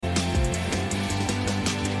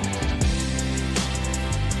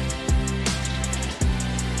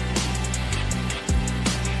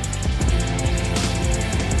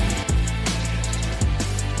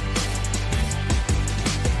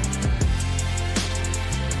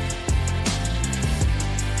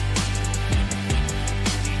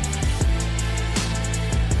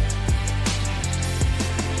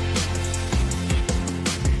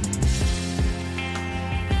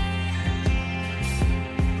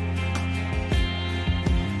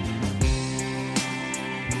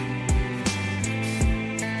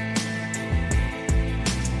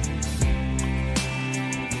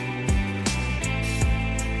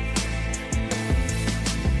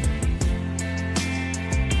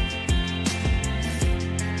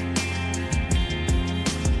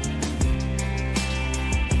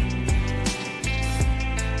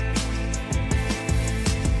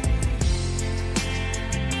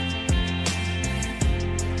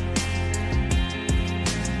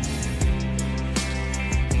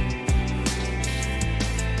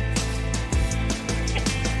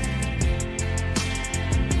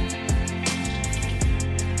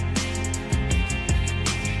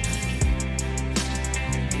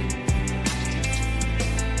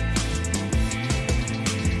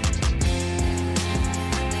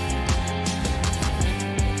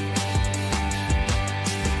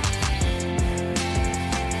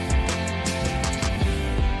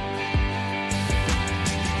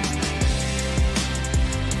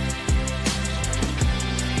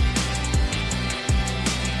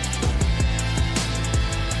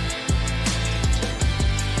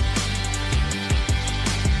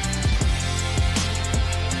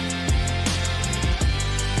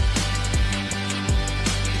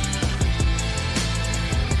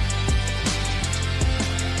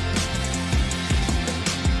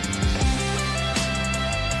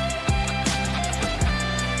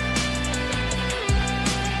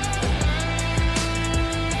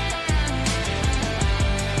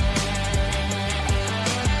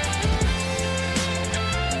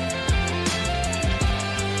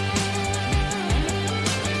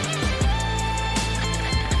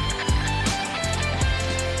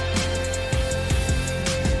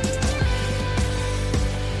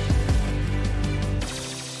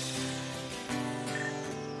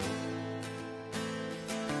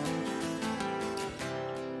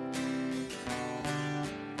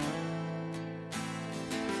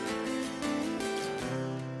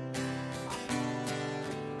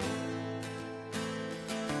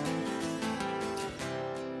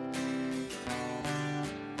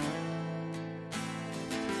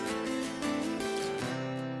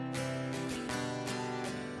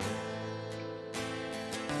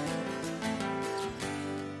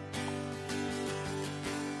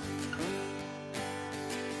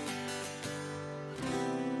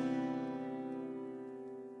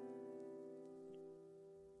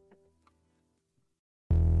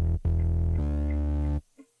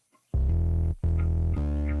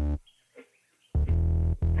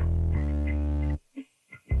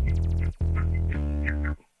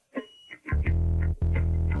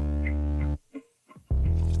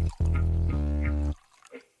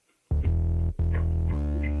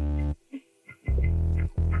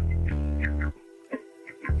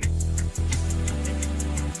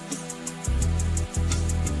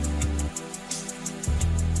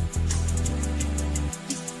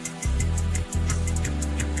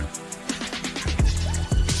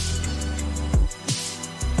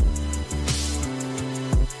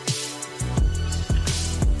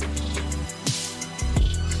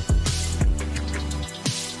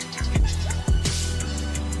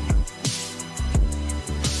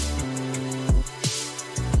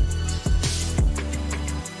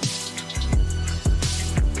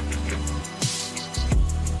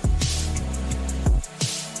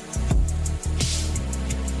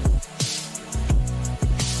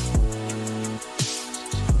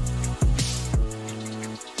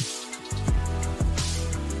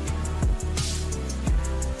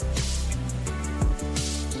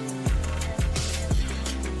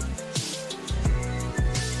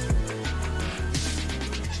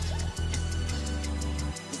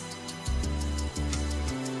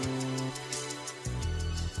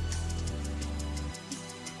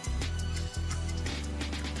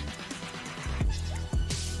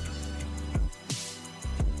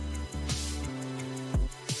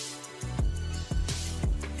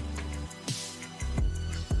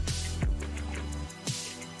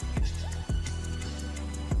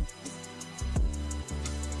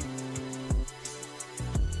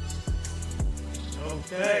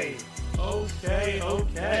Okay.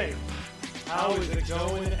 How is it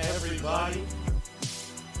going, everybody?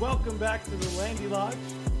 Welcome back to the Landi Lodge,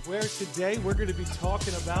 where today we're going to be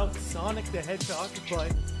talking about Sonic the Hedgehog.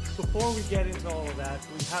 But before we get into all of that,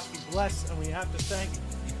 we have to bless and we have to thank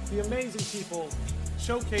the amazing people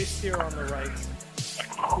showcased here on the right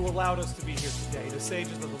who allowed us to be here today. The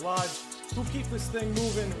sages of the lodge who keep this thing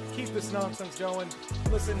moving, keep this nonsense going.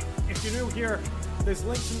 Listen, if you're new here, there's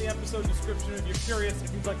links in the episode description if you're curious,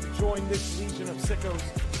 if you'd like to join this legion of sickos.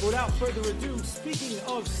 But without further ado, speaking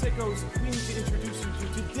of sickos, we need to introduce you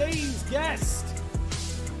to today's guest.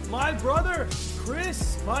 My brother,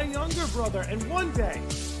 Chris, my younger brother. And one day,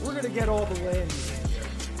 we're going to get all the Landis in here.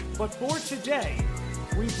 But for today,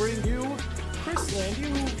 we bring you Chris Landi,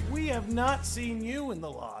 who we have not seen you in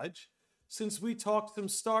the lodge since we talked some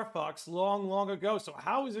Star Fox long ago. So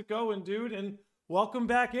how is it going, dude? And welcome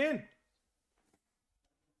back in.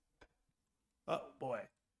 Oh, boy.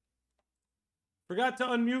 Forgot to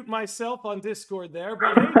unmute myself on Discord there,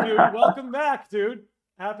 but hey, dude, welcome back, dude.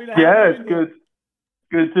 Happy to have you. Yeah, it's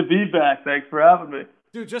good to be back. Thanks for having me.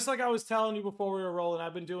 Dude, just like I was telling you before we were rolling,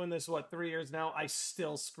 I've been doing this, 3 years now? I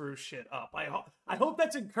still screw shit up. I hope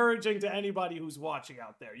that's encouraging to anybody who's watching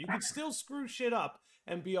out there. You can still screw shit up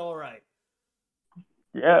and be all right.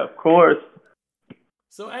 Yeah, of course.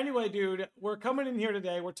 So anyway, dude, we're coming in here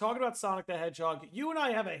today. We're talking about Sonic the Hedgehog. You and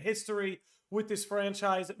I have a history with this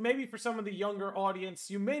franchise. Maybe for some of the younger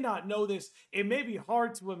audience, you may not know this. It may be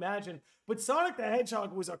hard to imagine, but Sonic the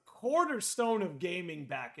Hedgehog was a cornerstone of gaming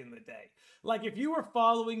back in the day. Like, if you were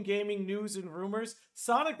following gaming news and rumors,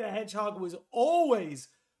 Sonic the Hedgehog was always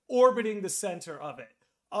orbiting the center of it.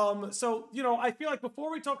 So, you know, I feel like before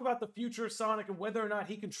we talk about the future of Sonic and whether or not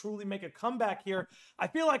he can truly make a comeback here, I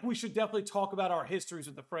feel like we should definitely talk about our histories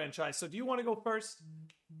with the franchise. So do you want to go first?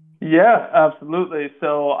 Yeah, absolutely.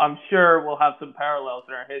 So I'm sure we'll have some parallels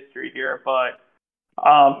in our history here, but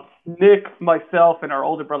Nick, myself, and our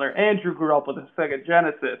older brother Andrew grew up with a Sega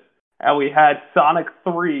Genesis, and we had Sonic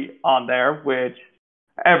 3 on there, which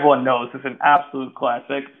everyone knows is an absolute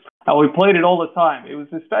classic. And we played it all the time. It was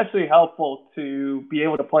especially helpful to be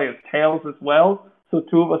able to play as Tails as well, so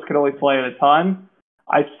two of us could only play at a time.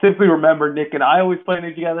 I simply remember Nick and I always playing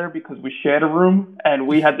it together because we shared a room, and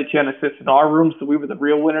we had the Genesis in our room, so we were the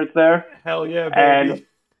real winners there. Hell yeah, baby. And,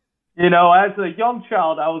 you know, as a young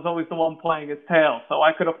child, I was always the one playing as Tails, so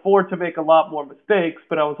I could afford to make a lot more mistakes,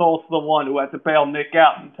 but I was also the one who had to bail Nick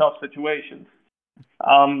out in tough situations.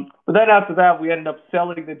 But then after that, we ended up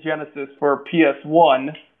selling the Genesis for PS1,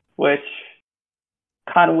 which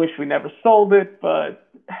kind of wish we never sold it, but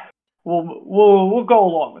we'll go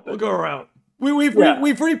along with it. We'll go around.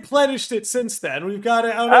 We've replenished it since then. We've got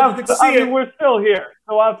it. I don't know if you can see it. We're still here.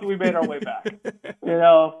 So after we made our way back, you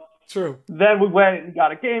know. True. Then we went and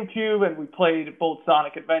got a GameCube, and we played both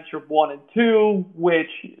Sonic Adventure 1 and 2,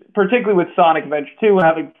 which, particularly with Sonic Adventure 2,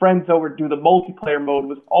 having friends over to do the multiplayer mode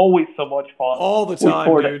was always so much fun. All the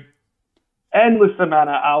time, dude. Endless amount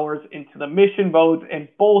of hours into the mission modes in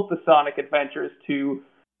both the Sonic Adventures to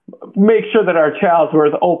make sure that our childs were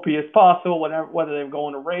as OP as possible, whether they were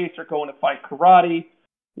going to race or going to fight karate.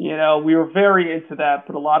 You know, we were very into that,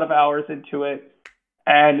 put a lot of hours into it.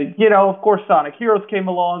 And, you know, of course, Sonic Heroes came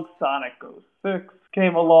along, Sonic 06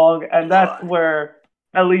 came along, and that's where,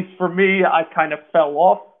 at least for me, I kind of fell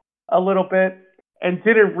off a little bit and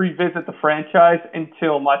didn't revisit the franchise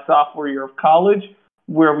until my sophomore year of college,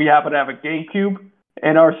 where we happened to have a GameCube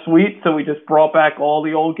in our suite, so we just brought back all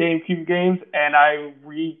the old GameCube games, and I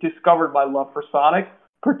rediscovered my love for Sonic.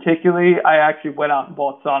 Particularly, I actually went out and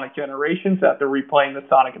bought Sonic Generations after replaying the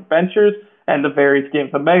Sonic Adventures and the various games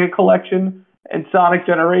of Mega Collection, and Sonic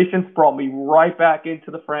Generations brought me right back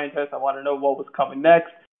into the franchise. I wanted to know what was coming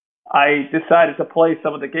next. I decided to play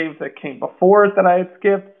some of the games that came before it that I had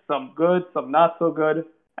skipped, some good, some not so good,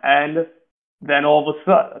 and then all of a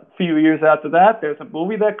sudden, a few years after that, there's a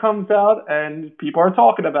movie that comes out, and people are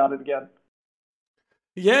talking about it again.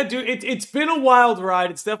 Yeah, dude, it's been a wild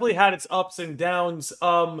ride. It's definitely had its ups and downs.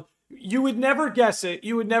 You would never guess it.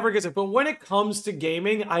 But when it comes to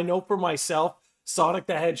gaming, I know for myself, Sonic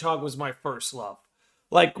the Hedgehog was my first love.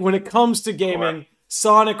 Like, when it comes to gaming,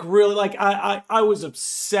 Sonic really, like, I was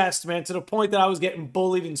obsessed, man, to the point that I was getting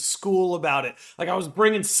bullied in school about it. Like, I was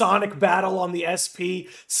bringing Sonic Battle on the SP,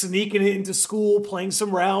 sneaking it into school, playing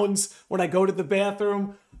some rounds when I go to the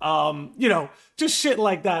bathroom. You know, just shit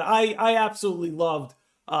like that. I absolutely loved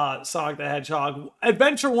Sonic the Hedgehog.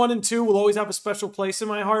 Adventure 1 and 2 will always have a special place in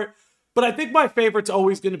my heart. But I think my favorite's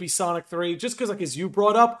always going to be Sonic 3, just because, like, as you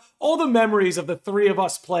brought up, all the memories of the three of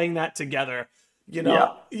us playing that together. You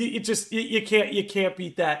know, you can't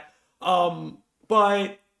beat that.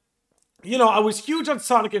 But I was huge on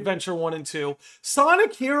Sonic Adventure 1 and 2.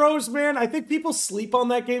 Sonic Heroes, man, I think people sleep on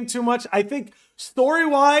that game too much. I think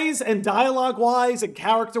story-wise and dialogue-wise and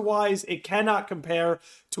character-wise, it cannot compare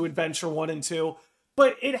to Adventure 1 and 2.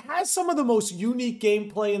 But it has some of the most unique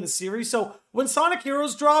gameplay in the series. So when Sonic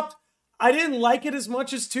Heroes dropped, I didn't like it as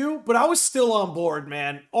much as 2, but I was still on board,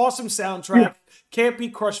 man. Awesome soundtrack. Can't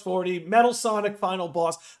beat Crush 40. Metal Sonic final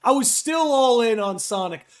boss. I was still all in on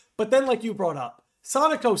Sonic. But then, like you brought up,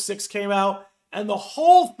 Sonic 06 came out, and the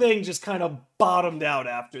whole thing just kind of bottomed out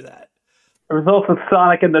after that. There was also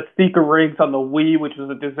Sonic and the Secret Rings on the Wii, which was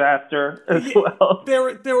a disaster as well.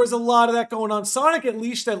 There was a lot of that going on. Sonic at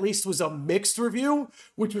least was a mixed review,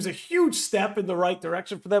 which was a huge step in the right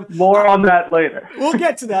direction for them. More on that later. We'll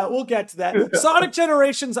get to that. Sonic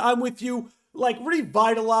Generations, I'm with you, like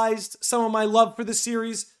revitalized some of my love for the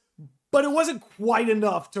series, but it wasn't quite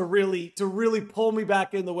enough to really pull me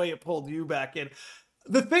back in the way it pulled you back in.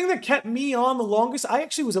 The thing that kept me on the longest, I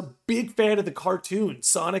actually was a big fan of the cartoon,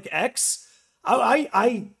 Sonic X.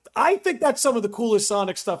 I think that's some of the coolest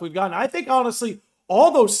Sonic stuff we've gotten. I think, honestly,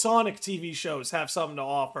 all those Sonic TV shows have something to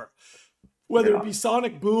offer. Whether it be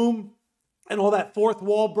Sonic Boom and all that fourth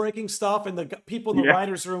wall breaking stuff and the people in the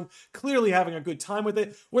writer's room clearly having a good time with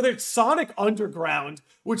it. Whether it's Sonic Underground,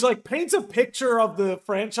 which like paints a picture of the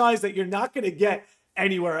franchise that you're not going to get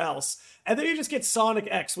anywhere else. And then you just get Sonic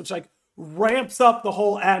X, which like ramps up the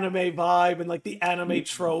whole anime vibe and like the anime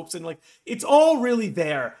tropes and like it's all really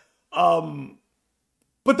there.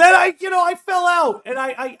 But then I fell out and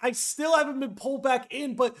I still haven't been pulled back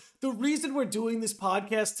in. But the reason we're doing this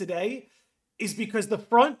podcast today is because the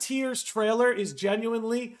Frontiers trailer is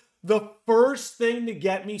genuinely the first thing to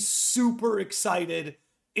get me super excited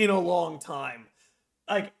in a long time.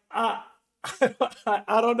 Like, I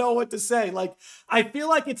don't know what to say. Like, I feel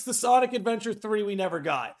like it's the Sonic Adventure 3 we never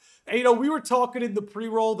got. And, we were talking in the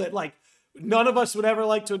pre-roll that, like, none of us would ever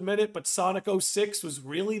like to admit it, but Sonic 06 was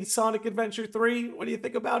really the Sonic Adventure 3. What do you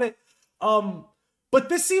think about it? But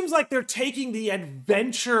this seems like they're taking the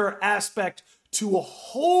adventure aspect to a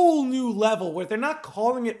whole new level where they're not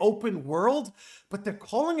calling it open world, but they're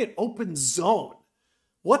calling it open zone.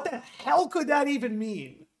 What the hell could that even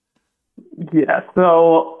mean? Yeah,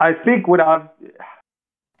 so I think what I'm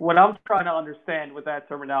trying to understand with that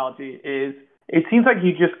terminology is it seems like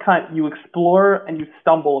you explore and you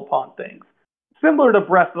stumble upon things. Similar to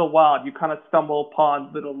Breath of the Wild, you kind of stumble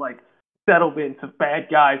upon little like settlements of bad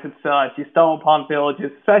guys and such. You stumble upon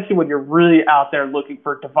villages, especially when you're really out there looking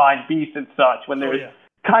for divine beasts and such, when there's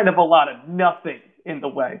kind of a lot of nothing in the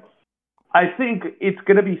way. I think it's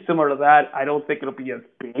going to be similar to that. I don't think it'll be as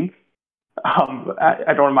big.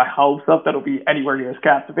 I don't have my hopes up that it'll be anywhere near as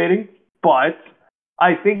captivating, but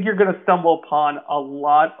I think you're going to stumble upon a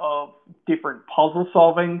lot of different puzzle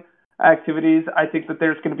solving activities. I think that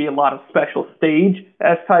there's going to be a lot of special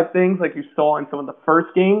stage-esque type things like you saw in some of the first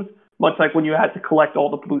games, much like when you had to collect all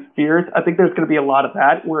the blue spheres. I think there's going to be a lot of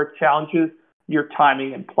that where it challenges your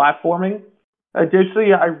timing and platforming.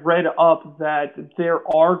 Additionally, I read up that there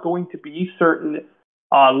are going to be certain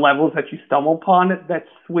levels that you stumble upon that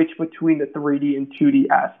switch between the 3D and 2D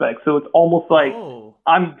aspects. So it's almost like,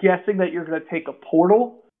 I'm guessing that you're going to take a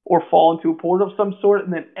portal or fall into a portal of some sort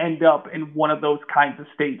and then end up in one of those kinds of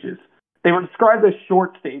stages. They were described as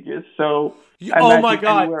short stages, so... Oh my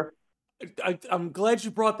God. I'm glad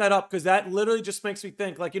you brought that up because that literally just makes me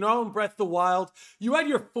think. Like, in Breath of the Wild, you had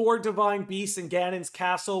your 4 divine beasts in Ganon's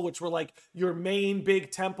castle, which were like your main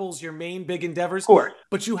big temples, your main big endeavors. Of course.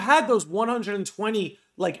 But you had those 120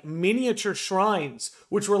 like miniature shrines,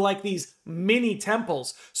 which were like these mini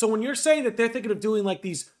temples. So when you're saying that they're thinking of doing like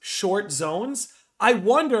these short zones, I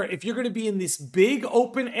wonder if you're going to be in this big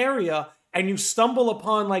open area and you stumble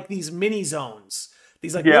upon like these mini zones.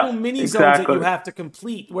 These like little mini zones that you have to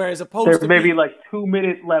complete, whereas opposed to maybe like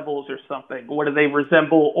 2-minute levels or something. Or do they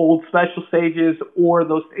resemble old special stages or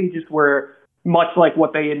those stages where, much like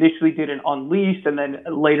what they initially did in Unleashed and then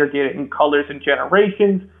later did it in Colors and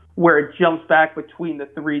Generations, where it jumps back between the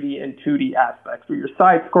 3D and 2D aspects, where you're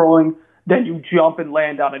side-scrolling, then you jump and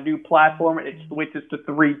land on a new platform and it switches to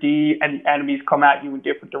 3D and the enemies come at you in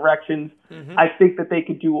different directions. Mm-hmm. I think that they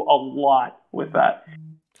could do a lot with that.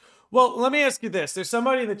 Well, let me ask you this. There's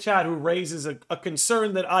somebody in the chat who raises a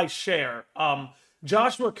concern that I share.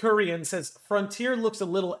 Joshua Kurian says, Frontier looks a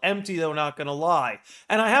little empty, though, not going to lie.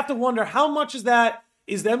 And I have to wonder, how much is that?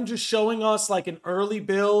 Is them just showing us like an early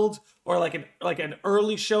build or like an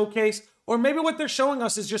early showcase? Or maybe what they're showing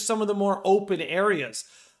us is just some of the more open areas.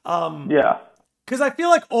 Because I feel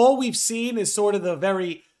like all we've seen is sort of the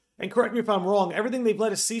very, and correct me if I'm wrong, everything they've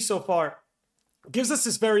let us see so far gives us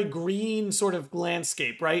this very green sort of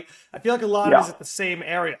landscape, right? I feel like a lot of it is at the same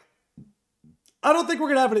area. I don't think we're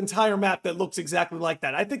going to have an entire map that looks exactly like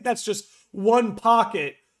that. I think that's just one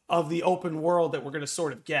pocket of the open world that we're going to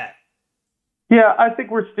sort of get. Yeah, I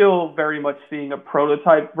think we're still very much seeing a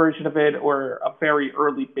prototype version of it or a very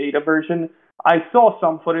early beta version. I saw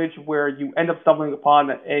some footage where you end up stumbling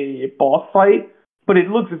upon a boss fight, but it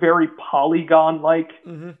looks very polygon-like.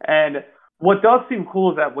 And what does seem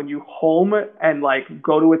cool is that when you home and like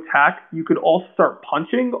go to attack, you could also start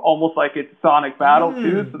punching, almost like it's Sonic Battle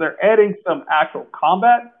too. So they're adding some actual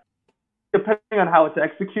combat. Depending on how it's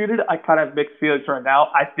executed, I kind of have mixed feelings right now.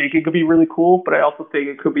 I think it could be really cool, but I also think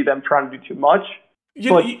it could be them trying to do too much.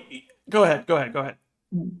 Go ahead.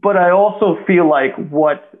 But I also feel like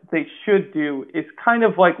what they should do is kind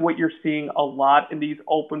of like what you're seeing a lot in these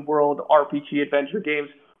open world RPG adventure games,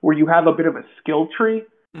 where you have a bit of a skill tree.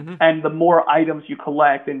 And the more items you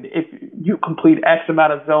collect, and if you complete X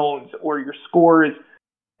amount of zones, or your score is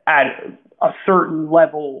at a certain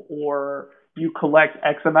level, or you collect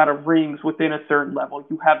X amount of rings within a certain level,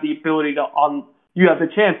 you have the ability to you have the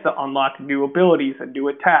chance to unlock new abilities and new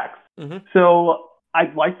attacks. So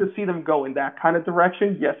I'd like to see them go in that kind of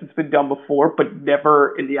direction. Yes, it's been done before, but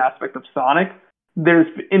never in the aspect of Sonic.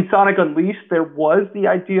 In Sonic Unleashed, there was the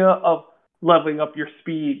idea of leveling up your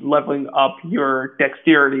speed, leveling up your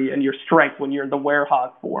dexterity and your strength when you're in the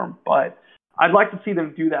werehog form. But I'd like to see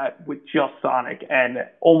them do that with just Sonic and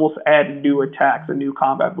almost add new attacks and new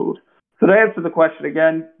combat moves. So to answer the question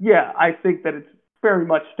again, yeah, I think that it's very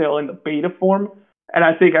much still in the beta form. And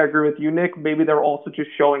I think I agree with you, Nick. Maybe they're also just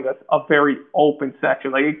showing us a very open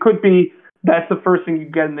section. Like, it could be that's the first thing you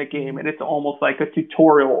get in the game, and it's almost like a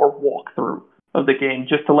tutorial or walkthrough of the game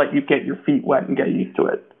just to let you get your feet wet and get used to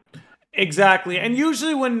it. Exactly. And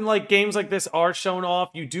usually when like games like this are shown off,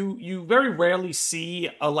 you very rarely see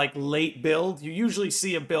a like late build. You usually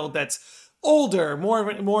see a build that's older,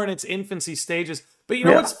 more in its infancy stages. But you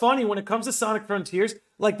know what's funny? When it comes to Sonic Frontiers,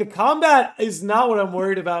 like the combat is not what I'm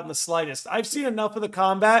worried about in the slightest. I've seen enough of the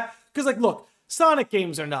combat because, like, look, Sonic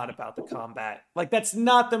games are not about the combat. Like, that's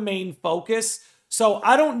not the main focus. So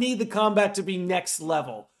I don't need the combat to be next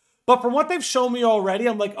level. But from what they've shown me already,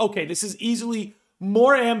 I'm like, okay, this is easily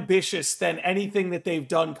more ambitious than anything that they've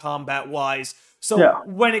done combat-wise. So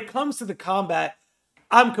when it comes to the combat,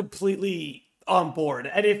 I'm completely on board.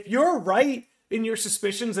 And if you're right in your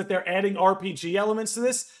suspicions that they're adding RPG elements to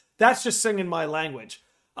this, that's just singing my language.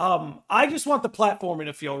 I just want the platforming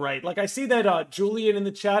to feel right. Like, I see that Julian in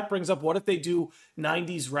the chat brings up, what if they do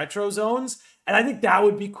 90s retro zones? And I think that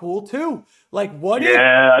would be cool too. Like, what if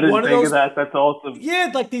I didn't think of that. That's awesome.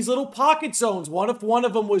 Yeah, like these little pocket zones. What if one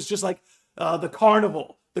of them was just like the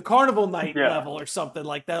carnival night level or something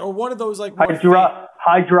like that, or one of those like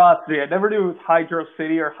Hydrocity. I never knew it was Hydro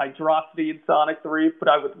City or Hydrocity in Sonic 3, but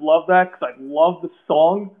I would love that because I love the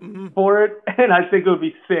song for it, and I think it would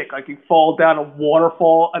be sick. Like, you fall down a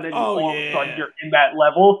waterfall and then all of a sudden you're in that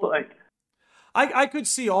level. So, like, I could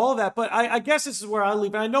see all of that, but I guess this is where I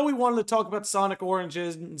leave. And I know we wanted to talk about Sonic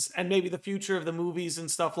Origins and maybe the future of the movies and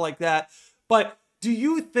stuff like that, but do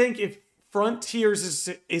you think if Frontiers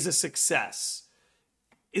is a success,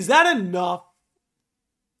 is that enough?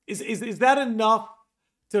 Is that enough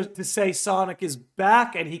to say Sonic is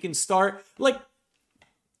back and he can start? Like,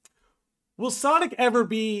 will Sonic ever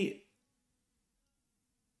be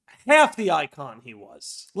half the icon he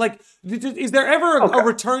was? Like, is there ever a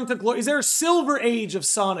return to glory? Is there a silver age of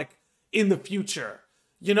Sonic in the future?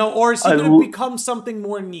 You know, or is he going to become something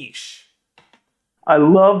more niche? I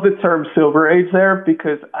love the term Silver Age there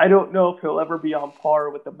because I don't know if he'll ever be on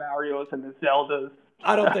par with the Marios and the Zeldas.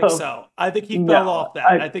 I don't think so. I think he fell off that.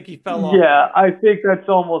 I think he fell off. Yeah, I think that's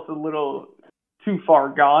almost a little too far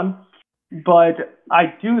gone. But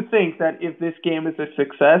I do think that if this game is a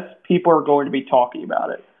success, people are going to be talking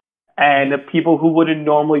about it. And the people who wouldn't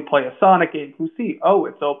normally play a Sonic game who see, oh,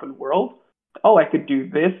 it's open world. Oh, I could do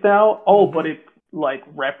this now. Oh, but it like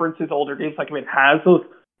references older games. Like, if it has those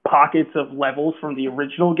pockets of levels from the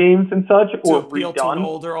original games and such, or appeal redone to an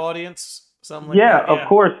older audience, something like that. Of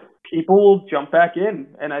course, people will jump back in,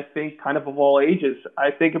 and I think kind of all ages. I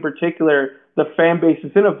think in particular, the fan base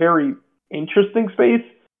is in a very interesting space.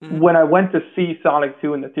 When I went to see Sonic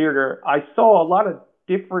 2 in the theater, I saw a lot of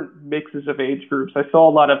different mixes of age groups. I saw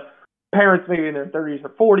a lot of parents maybe in their 30s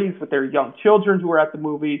or 40s with their young children who were at the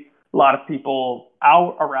movie, a lot of people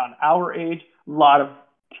out around our age, a lot of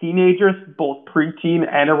teenagers, both preteen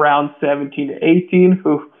and around 17 to 18,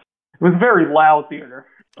 who it was a very loud theater,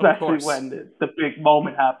 especially when the big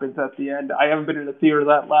moment happens at the end. I haven't been in a theater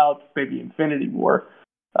that loud, maybe Infinity War.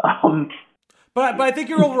 But I think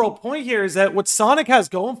your overall point here is that what Sonic has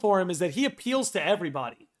going for him is that he appeals to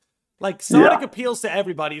everybody. Like, Sonic appeals to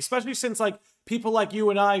everybody, especially since, like, people like you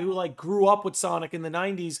and I who like grew up with Sonic in the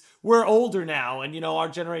 90s, we're older now, and our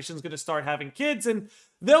generation's going to start having kids, and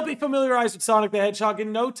they'll be familiarized with Sonic the Hedgehog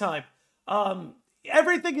in no time.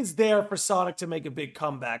 Everything is there for Sonic to make a big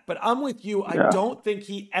comeback, but I'm with you. I don't think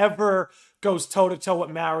he ever goes toe to toe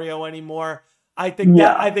with Mario anymore. I think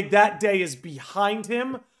that day is behind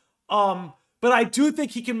him. But I do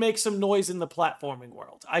think he can make some noise in the platforming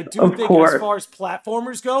world. I do think as far as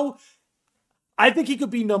platformers go, I think he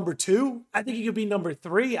could be number 2. I think he could be number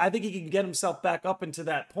 3. I think he can get himself back up into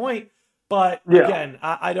that point. But again,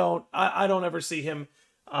 I don't ever see him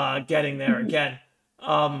getting there again.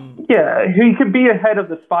 He could be ahead of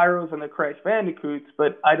the Spyros and the Crash Bandicoots,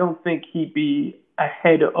 but I don't think he'd be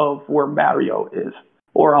ahead of where Mario is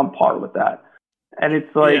or on par with that. And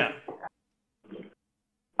it's like,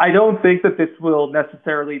 I don't think that this will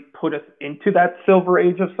necessarily put us into that silver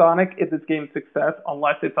age of Sonic if this game's success,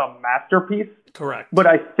 unless it's a masterpiece. Correct. But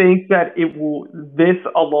I think that it will, this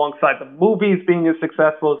alongside the movies being as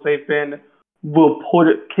successful as they've been, will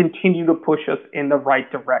continue to push us in the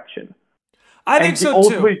right direction. I think so too.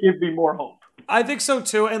 Ultimately give me more hope. I think so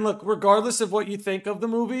too. And look, regardless of what you think of the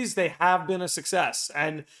movies, they have been a success.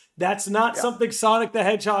 And that's not something Sonic the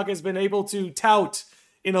Hedgehog has been able to tout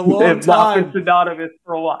in a long time. It's been synonymous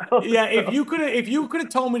for a while. If you could have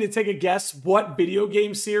told me to take a guess what video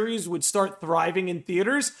game series would start thriving in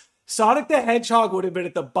theaters, Sonic the Hedgehog would have been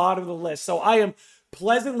at the bottom of the list. So I am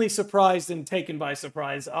pleasantly surprised and taken by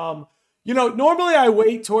surprise. Normally I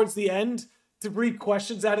wait towards the end to read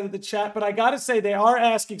questions out of the chat, but I gotta say they are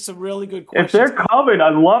asking some really good questions. If they're coming,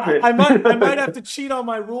 I love it. I might have to cheat on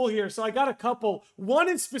my rule here. So I got a couple. One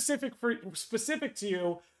is specific to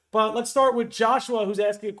you. But let's start with Joshua, who's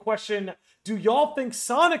asking a question. Do y'all think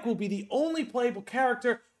Sonic will be the only playable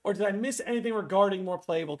character, or did I miss anything regarding more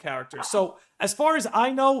playable characters? So, as far as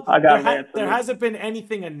I know, there hasn't been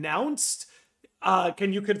anything announced.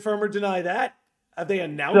 Can you confirm or deny that? Have they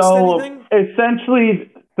announced anything?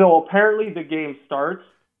 Essentially, apparently the game starts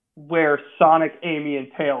where Sonic, Amy, and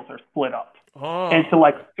Tails are split up into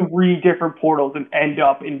like 3 different portals and end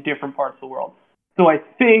up in different parts of the world. So I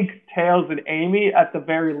think Tails and Amy, at the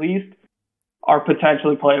very least, are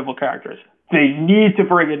potentially playable characters. They need to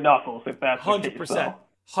bring in Knuckles if that's 100%.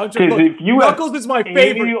 100%. If you Knuckles is my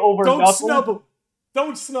favorite. Don't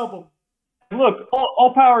snub him. Look,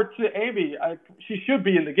 all power to Amy. She should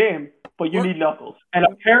be in the game, but you need Knuckles. And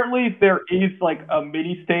apparently there is like a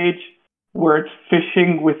mini stage where it's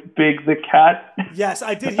fishing with Big the Cat. Yes,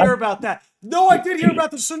 I did hear about that. No, I did hear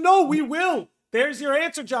about this. So no, we will. There's your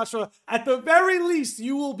answer, Joshua. At the very least,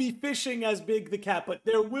 you will be fishing as Big the Cat, but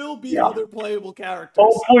there will be other playable characters.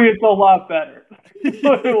 Hopefully it's a lot better than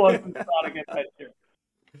it was in Sonic Adventure.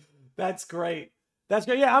 That's great.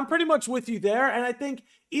 Yeah, I'm pretty much with you there. And I think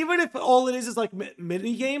even if all it is like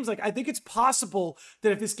mini games, like I think it's possible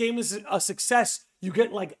that if this game is a success, you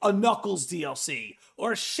get like a Knuckles DLC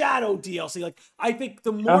or a Shadow DLC. Like I think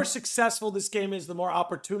the more successful this game is, the more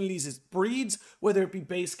opportunities it breeds, whether it be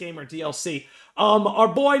base game or DLC. Our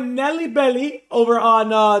boy Nelly Belly over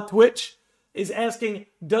on Twitch is asking,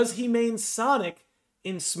 does he main Sonic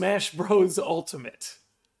in Smash Bros. Ultimate?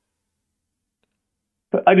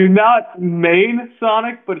 I do not main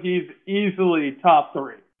Sonic, but he's easily top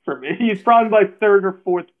 3 for me. He's probably my 3rd or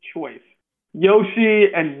 4th choice.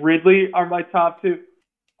 Yoshi and Ridley are my top 2.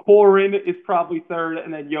 Corrin is probably 3rd,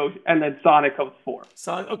 and then and then Sonic comes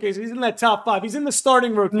 4th. Okay, so he's in that top 5. He's in the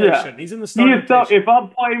starting rotation. Yeah. He's in the starting rotation. If I'm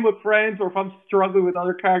playing with friends or if I'm struggling with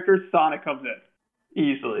other characters, Sonic comes in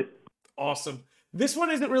easily. Awesome. This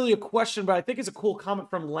one isn't really a question, but I think it's a cool comment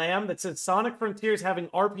from Lamb that said Sonic Frontiers having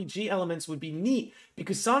RPG elements would be neat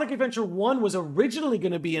because Sonic Adventure 1 was originally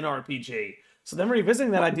going to be an RPG. So them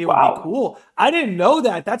revisiting that idea would be cool. I didn't know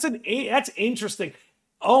that. That's interesting.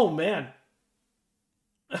 Oh, man.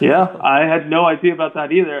 Yeah, I had no idea about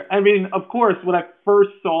that either. I mean, of course, when I first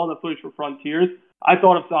saw the footage for Frontiers, I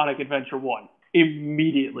thought of Sonic Adventure 1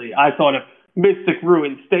 immediately. I thought of Mystic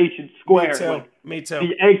Ruin, Station Square. Me too.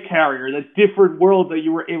 The egg carrier, the different world that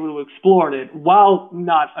you were able to explore in it. While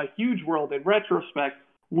not a huge world in retrospect,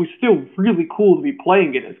 was still really cool to be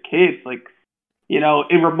playing it as kids. Like,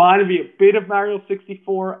 it reminded me a bit of Mario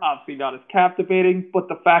 64, obviously not as captivating, but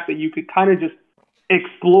the fact that you could kind of just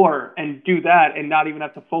explore and do that and not even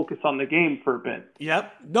have to focus on the game for a bit.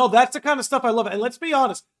 Yep. No, that's the kind of stuff I love. And let's be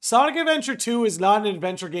honest, Sonic Adventure 2 is not an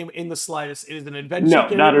adventure game in the slightest. It is an adventure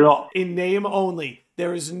game not at all. In name only.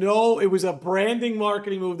 It was a branding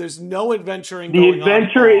marketing move. There's no adventuring going on. The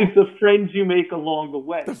adventure is the friends you make along the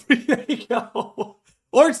way. There you go.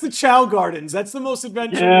 Or it's the Chow Gardens. That's the most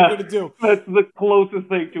adventure you're going to do. That's the closest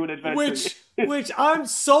thing to an adventure. Which I'm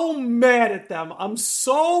so mad at them. I'm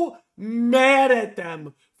so mad at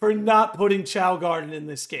them for not putting Chow Garden in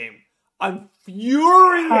this game. I'm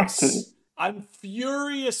furious. I'm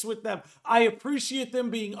furious with them. I appreciate them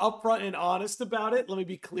being upfront and honest about it. Let me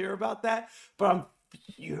be clear about that. But I'm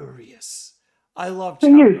furious. I love Chow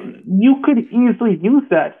Garden. You could easily use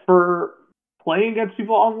that for playing against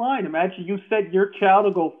people online. Imagine you set your child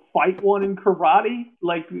to go fight one in karate.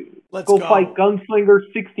 Like, Let's go fight Gunslinger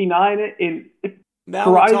 69 in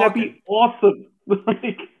karate. That'd be awesome.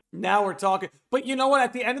 Now we're talking. But you know what?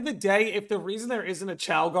 At the end of the day, if the reason there isn't a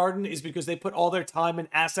Chow Garden is because they put all their time and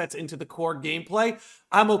assets into the core gameplay,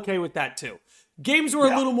 I'm okay with that too. Games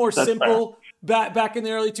were a little more simple back in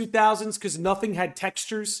the early 2000s because nothing had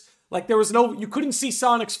textures. Like you couldn't see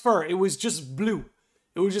Sonic's fur. It was just blue.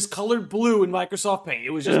 It was just colored blue in Microsoft Paint. It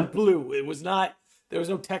was just blue. It was not, there was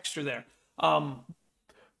no texture there.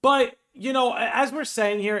 But, you know, as we're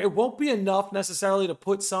saying here, it won't be enough necessarily to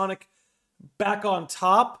put Sonic back on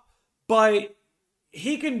top, but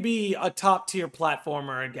he can be a top tier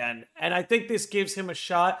platformer again. And I think this gives him a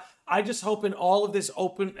shot. I just hope in all of this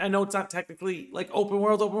open, I know it's not technically like open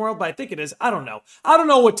world, but I think it is. I don't know. I don't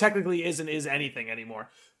know what technically is and is anything anymore.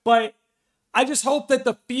 But I just hope that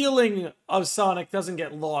the feeling of Sonic doesn't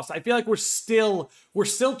get lost. I feel like we're still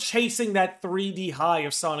chasing that 3D high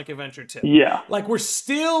of Sonic Adventure 2. Yeah. Like we're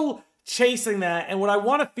still chasing that. And what I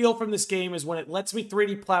want to feel from this game is when it lets me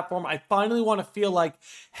 3D platform, I finally want to feel like,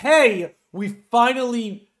 hey, we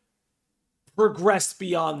finally progressed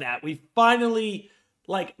beyond that. We finally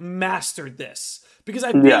like mastered this. Because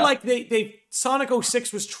I feel like Sonic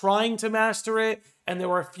 06 was trying to master it, and there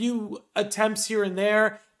were a few attempts here and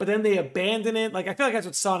there, but then they abandoned it. Like, I feel like that's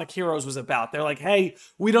what Sonic Heroes was about. They're like, hey,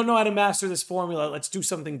 we don't know how to master this formula. Let's do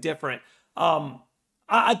something different.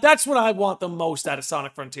 That's what I want the most out of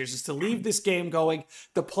Sonic Frontiers, is to leave this game going.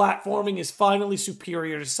 The platforming is finally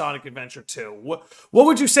superior to Sonic Adventure 2. What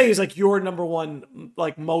would you say is like your number one,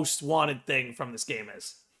 like most wanted thing from this game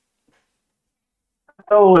is?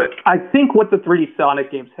 So I think what the 3D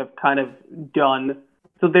Sonic games have kind of done,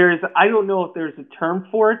 so I don't know if there's a term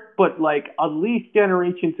for it, but like Unleashed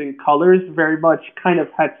Generations and Colors very much kind of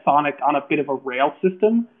had Sonic on a bit of a rail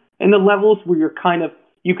system in the levels where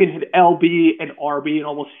you can hit LB and RB and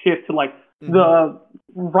almost shift to like the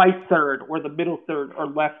right third or the middle third or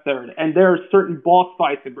left third. And there are certain boss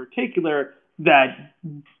fights in particular that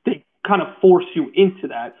they kind of force you into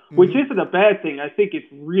that, which isn't a bad thing. I think it's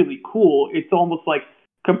really cool. It's almost like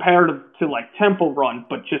comparative to like Temple Run,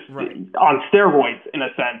 but just on steroids in a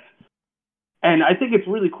sense. And I think it's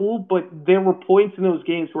really cool, but there were points in those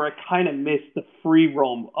games where I kind of missed the free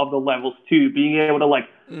roam of the levels too, being able to like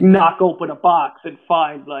knock open a box and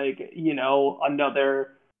find like, you know, another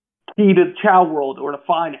key to Chow World, or to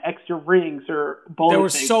find extra rings or bonus There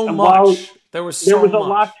was things. so much. There was a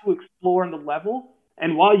lot to explore in the level.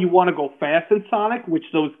 And while you want to go fast in Sonic, which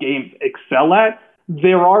those games excel at,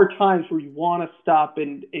 there are times where you want to stop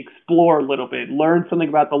and explore a little bit, learn something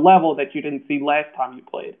about the level that you didn't see last time you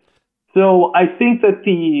played. So I think that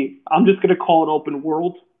I'm just going to call it open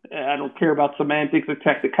world. I don't care about semantics or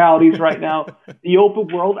technicalities right now. The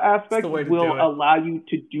open world aspect will allow you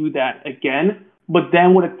to do that again, but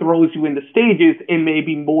then when it throws you into stages, it may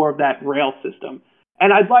be more of that rail system.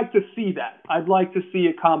 And I'd like to see that. I'd like to see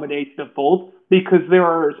a combination of both, because there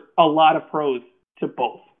are a lot of pros to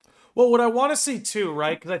both. Well, what I want to see too,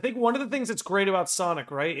 right? Because I think one of the things that's great about Sonic,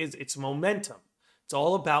 right, is it's momentum. It's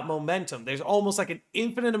all about momentum. There's almost like an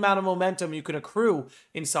infinite amount of momentum you can accrue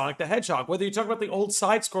in Sonic the Hedgehog. Whether you talk about the old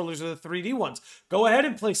side-scrollers or the 3D ones, go ahead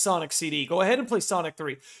and play Sonic CD. Go ahead and play Sonic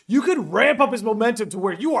 3. You could ramp up his momentum to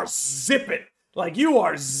where you are zipping. Like, you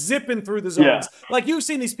are zipping through the zones. Yeah. Like, you've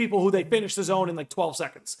seen these people who they finish the zone in like 12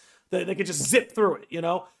 seconds. They could just zip through it, you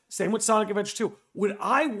know? Same with Sonic Adventure 2. What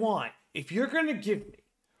I want, if you're going to give me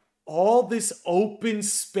all this open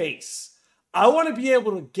space, I want to be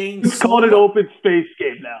able to gain... You call it an open space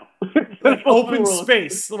game now. Like open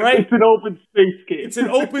space, right? It's an open space game. It's an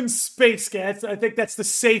open space game. I think that's the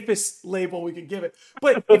safest label we can give it.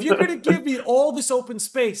 But if you're going to give me all this open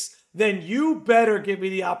space, then you better give me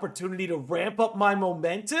the opportunity to ramp up my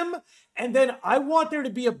momentum. And then I want there to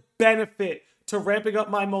be a benefit to ramping up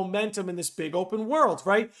my momentum in this big open world,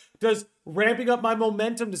 right? Does ramping up my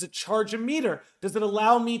momentum, does it charge a meter? Does it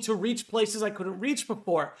allow me to reach places I couldn't reach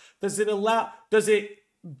before? Does it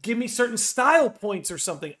give me certain style points or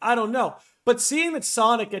something? I don't know. But seeing that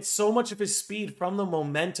Sonic gets so much of his speed from the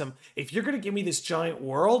momentum, if you're going to give me this giant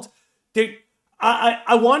world,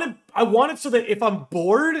 I want it so that if I'm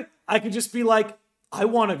bored, I can just be like, I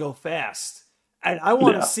want to go fast. and I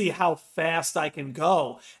want to Yeah. see how fast I can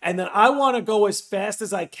go. And then I want to go as fast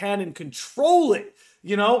as I can and control it,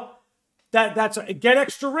 you know? That's get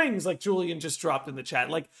extra rings like Julian just dropped in the chat.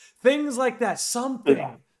 Like things like that.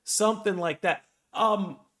 Yeah. Something like that.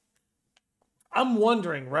 I'm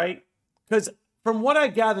wondering, right? Because from what I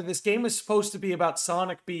gather, this game is supposed to be about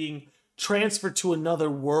Sonic being transferred to another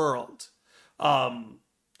world. Do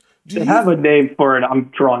They you have a name for it.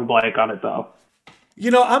 I'm drawing blank on it though.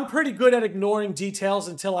 I'm pretty good at ignoring details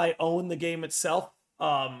until I own the game itself,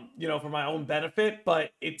 for my own benefit,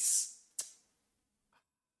 but it's...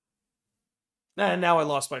 And now I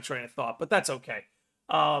lost my train of thought, but that's okay.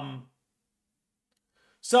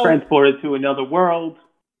 So Transported to another world.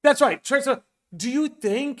 that's right. Do you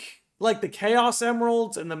think like the Chaos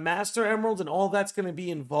Emeralds and the Master Emeralds and all that's going to be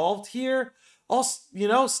involved here? Also,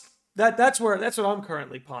 that's what I'm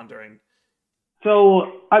currently pondering.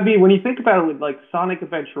 So, I mean, when you think about it with like Sonic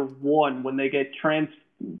Adventure 1, when they get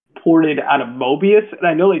transported out of Mobius, and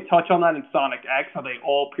I know they touch on that in Sonic X, how they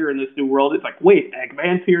all appear in this new world. It's like, wait,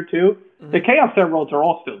 Eggman's here too? Mm-hmm. The Chaos Emeralds are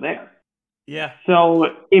all still there. Yeah. So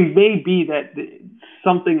it may be that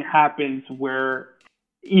something happens where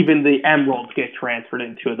even the emeralds get transferred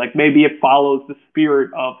into it. Like maybe it follows the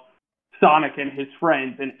spirit of Sonic and his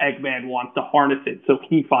friends, and Eggman wants to harness it, so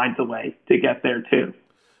he finds a way to get there too.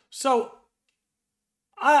 So,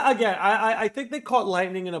 I think they caught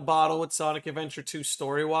lightning in a bottle with Sonic Adventure 2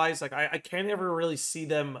 story-wise. Like, I can't ever really see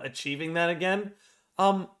them achieving that again.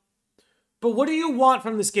 But what do you want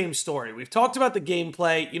from this game's story? We've talked about the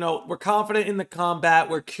gameplay. We're confident in the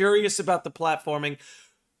combat. We're curious about the platforming.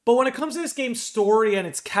 But when it comes to this game's story and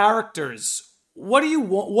its characters, what do you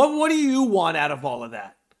want? What do you want out of all of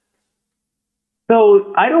that?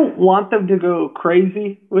 So I don't want them to go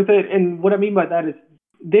crazy with it. And what I mean by that is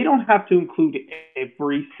they don't have to include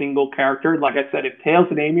every single character. Like I said, if Tails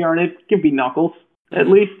and Amy are in it give me Knuckles, at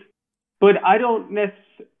least. But I don't necessarily...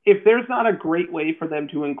 If there's not a great way for them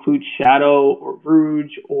to include Shadow or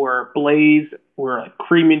Rouge or Blaze or like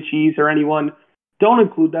Cream and Cheese or anyone, don't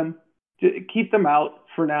include them. Just keep them out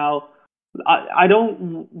for now. I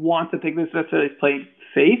don't want to think this necessarily played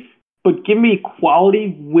safe, but give me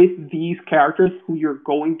quality with these characters who you're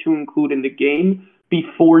going to include in the game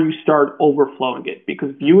before you start overflowing it. Because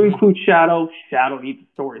if you include Shadow, Shadow needs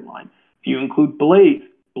a storyline. If you include Blaze,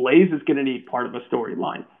 Blaze is going to need part of a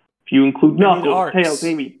storyline. If you include Knuckles, Tails,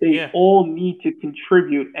 Amy, they all need to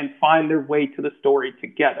contribute and find their way to the story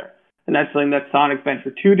together. And that's something that Sonic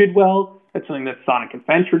Adventure 2 did well. That's something that Sonic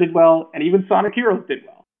Adventure did well. And even Sonic Heroes did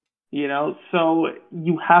well. So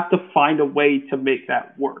you have to find a way to make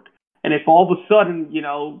that work. And if all of a sudden,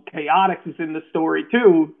 Chaotix is in the story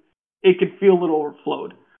too, it can feel a little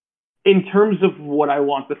overflowed. In terms of what I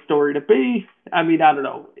want the story to be, I mean, I don't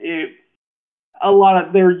know.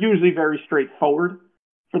 They're usually very straightforward.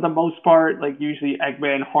 For the most part, like usually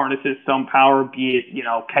Eggman harnesses some power, be it,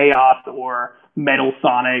 Chaos or Metal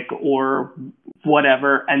Sonic or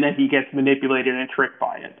whatever, and then he gets manipulated and tricked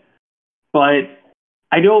by it. But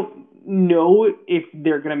I don't know if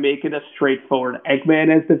they're going to make it a straightforward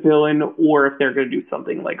Eggman as the villain or if they're going to do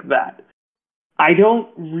something like that. I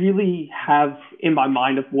don't really have in my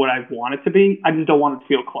mind of what I want it to be. I just don't want it to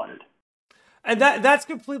feel cluttered. And that's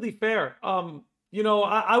completely fair.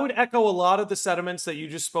 I would echo a lot of the sentiments that you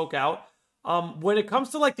just spoke out. When it comes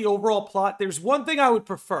to like the overall plot, there's one thing I would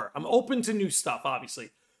prefer. I'm open to new stuff, obviously.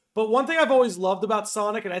 But one thing I've always loved about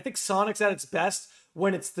Sonic, and I think Sonic's at its best,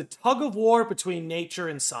 when it's the tug of war between nature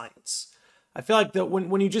and science. I feel like that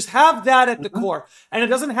when you just have that at the core, and it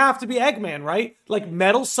doesn't have to be Eggman, right? Like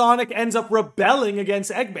Metal Sonic ends up rebelling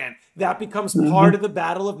against Eggman. That becomes part of the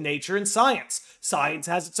battle of nature and science. Science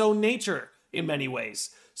has its own nature in many ways.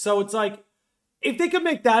 So it's like, if they could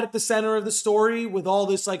make that at the center of the story with all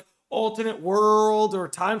this like alternate world or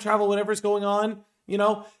time travel, whatever's going on,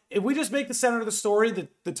 if we just make the center of the story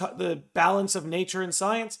the balance of nature and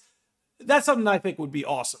science, that's something I think would be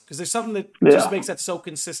awesome because there's something that just makes that so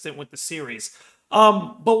consistent with the series.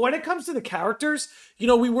 But when it comes to the characters,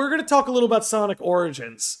 we were going to talk a little about Sonic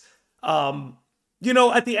Origins. At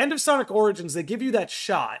the end of Sonic Origins, they give you that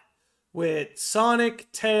shot with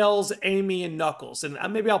Sonic, Tails, Amy, and Knuckles. And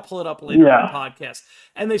maybe I'll pull it up later on the podcast.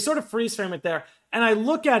 And they sort of freeze frame it there. And I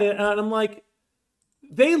look at it and I'm like,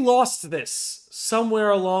 they lost this somewhere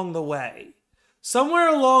along the way. Somewhere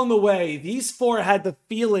along the way, these four had the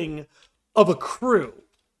feeling of a crew.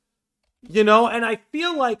 And I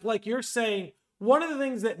feel like you're saying, one of the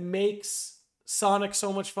things that makes Sonic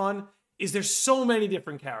so much fun is there's so many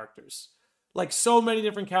different characters. Like so many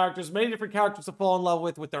different characters to fall in love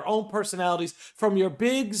with their own personalities, from your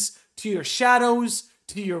bigs to your shadows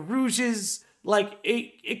to your rouges. Like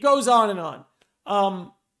it goes on and on.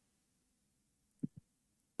 Um,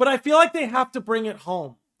 but I feel like they have to bring it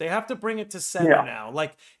home. They have to bring it to center now.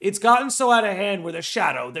 Like, it's gotten so out of hand where there's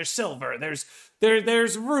Shadow, there's Silver,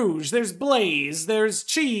 there's Rouge, there's Blaze, there's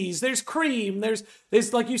Cheese, there's Cream, there's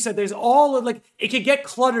like you said, there's all of, like, it can get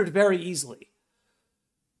cluttered very easily.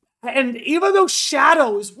 And even though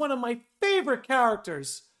Shadow is one of my favorite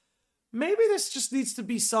characters, maybe this just needs to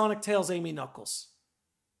be Sonic, Tails, Amy, Knuckles.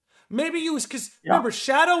 Maybe use, because remember,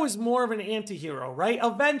 Shadow is more of an anti-hero, right?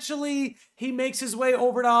 Eventually, he makes his way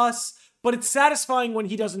over to us, but it's satisfying when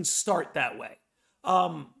he doesn't start that way.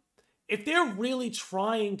 If they're really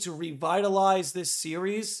trying to revitalize this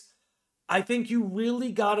series, I think you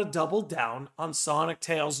really gotta double down on Sonic,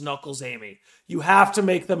 Tails, Knuckles, Amy. You have to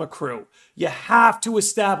make them a crew. You have to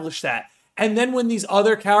establish that. And then when these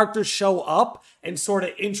other characters show up and sort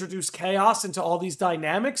of introduce chaos into all these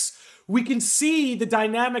dynamics, we can see the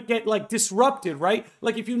dynamic get, like, disrupted, right?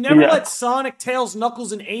 Like, if you never let Sonic, Tails,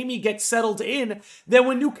 Knuckles, and Amy get settled in, then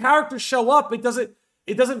when new characters show up, it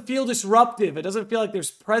doesn't feel disruptive. It doesn't feel like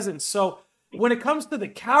there's presence. So when it comes to the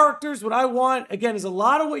characters, what I want, again, is a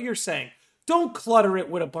lot of what you're saying. Don't clutter it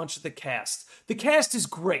with a bunch of the cast. The cast is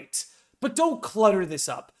great, but don't clutter this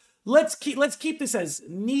up. Let's keep this as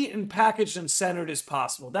neat and packaged and centered as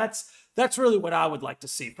possible. That's really what I would like to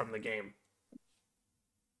see from the game.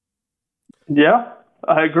 Yeah,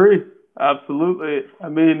 I agree. Absolutely. I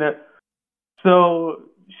mean, so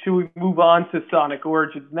should we move on to Sonic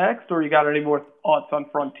Origins next, or you got any more thoughts on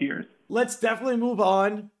Frontiers? Let's definitely move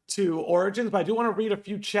on to Origins, but I do want to read a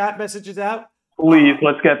few chat messages out. Please,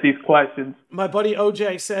 let's get these questions. My buddy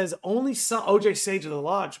OJ says, OJ Sage of the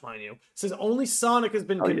Lodge, mind you, says only Sonic has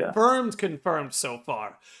been confirmed so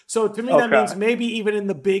far. So to me, that means maybe even in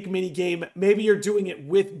the Big mini game, maybe you're doing it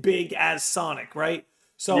with Big as Sonic, right?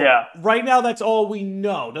 So right now, that's all we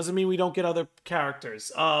know. Doesn't mean we don't get other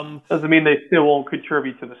characters. Doesn't mean they still won't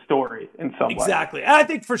contribute to the story in some way. Exactly. And I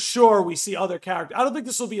think for sure we see other characters. I don't think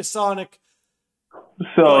this will be a Sonic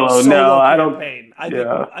solo campaign.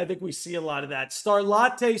 I think we see a lot of that. Star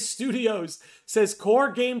Latte Studios says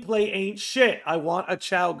core gameplay ain't shit. I want a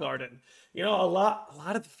Chow Garden. You know, a lot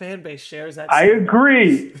of the fan base shares that. I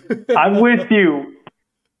agree. I'm with you.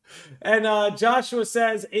 And Joshua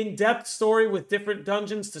says, in-depth story with different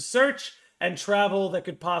dungeons to search and travel that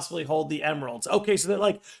could possibly hold the emeralds. Okay, so that,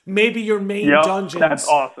 like, maybe your main dungeons. That's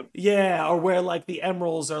awesome. Yeah, or where, like, the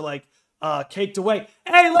emeralds are, like, caked away.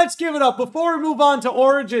 Hey, let's give it up. Before we move on to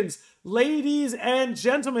Origins, ladies and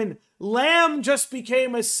gentlemen, Lamb just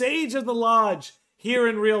became a Sage of the Lodge here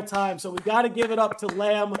in real time. So we got to give it up to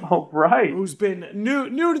Lamb, who's been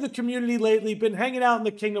new to the community lately, been hanging out in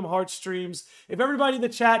the Kingdom Hearts streams. If everybody in the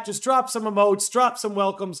chat just drop some emotes, drop some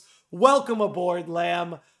welcomes, welcome aboard,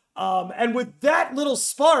 Lamb. And with that little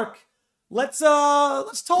spark, let's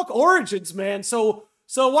talk Origins, man. So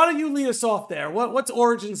why don't you lead us off there? What's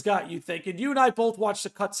Origins got you thinking? You and I both watched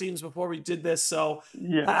the cutscenes before we did this, so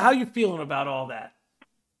how you feeling about all that?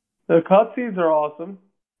 The cutscenes are awesome,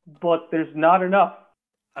 but there's not enough.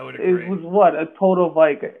 I would agree. It was a total of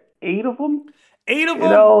like 8 of them? 8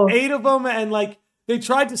 of them, and like they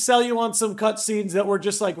tried to sell you on some cutscenes that were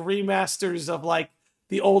just like remasters of like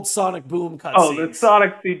the old Sonic Boom cutscenes. Oh, the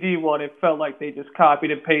Sonic CD one, it felt like they just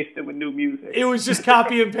copied and pasted with new music. It was just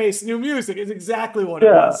copy and paste new music. It's exactly what it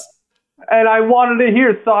was. And I wanted to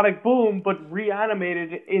hear Sonic Boom, but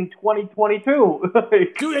reanimated in 2022.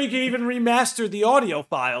 Dude, you can even remaster the audio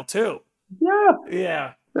file, too.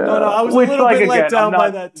 Yeah. No, I was a little bit let down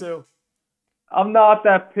by that, too. I'm not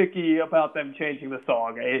that picky about them changing the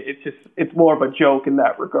song. It's more of a joke in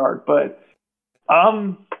that regard. But,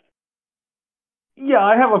 yeah,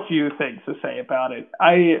 I have a few things to say about it.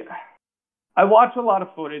 I watched a lot of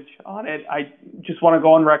footage on it. I just want to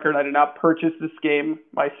go on record. I did not purchase this game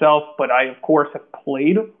myself, but I, of course, have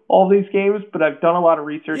played all these games, but I've done a lot of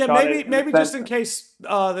research on it. Maybe just in case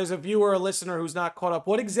there's a viewer or a listener who's not caught up,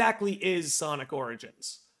 what exactly is Sonic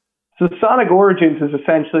Origins? So Sonic Origins is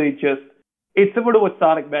essentially it's similar to what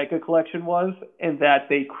Sonic Mega Collection was, in that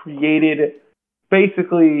they created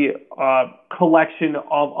basically a collection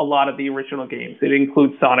of a lot of the original games. It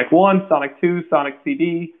includes Sonic 1, Sonic 2, Sonic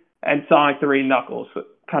CD, and Sonic 3 Knuckles,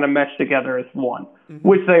 kind of meshed together as one,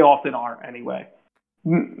 which they often are anyway.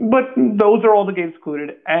 But those are all the games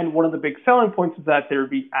included, and one of the big selling points is that there would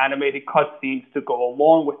be animated cutscenes to go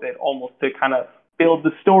along with it, almost to kind of build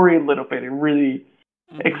the story a little bit and really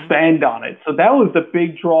expand on it. So that was the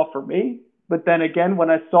big draw for me. But then again,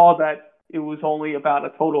 when I saw that it was only about a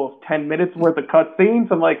total of 10 minutes worth of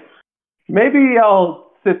cutscenes, I'm like, maybe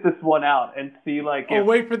I'll sit this one out and see like Oh,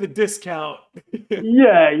 wait for the discount.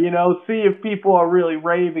 yeah, see if people are really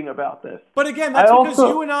raving about this. But again, that's because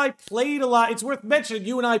you and I played a lot. It's worth mentioning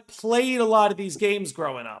you and I played a lot of these games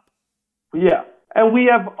growing up. Yeah, and we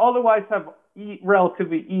otherwise have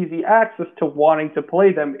relatively easy access to wanting to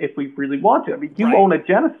play them if we really want to. I mean, you own a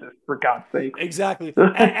Genesis, for God's sake. Exactly.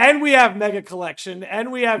 And we have Mega Collection,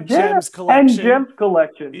 and we have Gems Collection. And Gems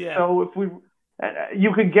Collection. Yeah. So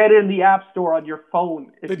you can get it in the App Store on your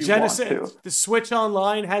phone if you want to. The Switch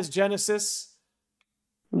Online has Genesis.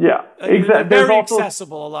 Yeah, exactly. Very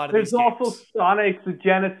accessible, a lot of these games. There's also Sonic's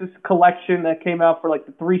Genesis Collection that came out for like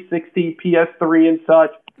the 360, PS3 and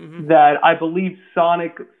such, that I believe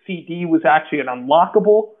Sonic CD was actually an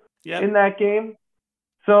unlockable in that game.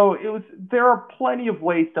 So there are plenty of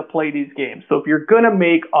ways to play these games. So if you're going to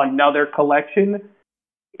make another collection,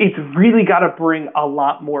 it's really got to bring a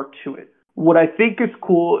lot more to it. What I think is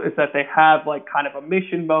cool is that they have like kind of a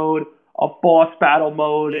mission mode, a boss battle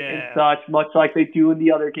mode and such, much like they do in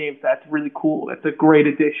the other games. That's really cool. That's a great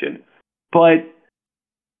addition. But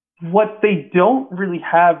what they don't really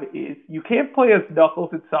have is you can't play as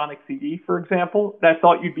Knuckles in Sonic CD, for example. I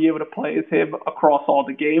thought you'd be able to play as him across all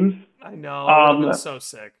the games. I know. It would have been so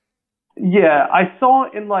sick. Yeah, I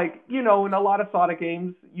saw in in a lot of Sonic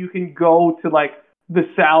games, you can go to like the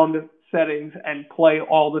sound settings and play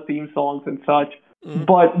all the theme songs and such.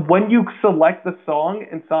 But when you select the song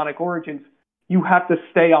in Sonic Origins, you have to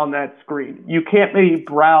stay on that screen. You can't maybe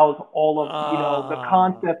browse all of the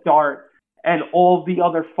concept art and all the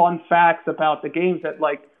other fun facts about the games that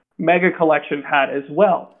like Mega Collection had as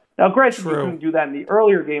well. Now, granted, we couldn't do that in the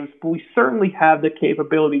earlier games, but we certainly have the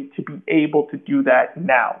capability to be able to do that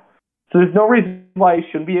now. So there's no reason why you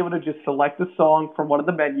shouldn't be able to just select a song from one of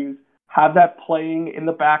the menus, have that playing in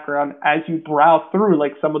the background as you browse through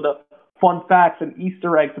like some of the fun facts and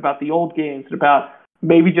Easter eggs about the old games, and about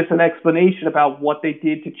maybe just an explanation about what they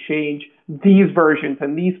did to change these versions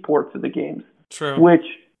and these ports of the games. True. Which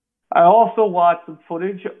I also watched some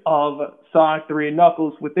footage of Sonic 3 and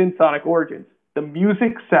Knuckles within Sonic Origins. The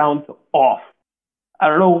music sounds off. I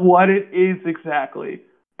don't know what it is exactly,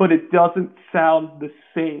 but it doesn't sound the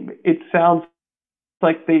same. It sounds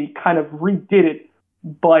like they kind of redid it,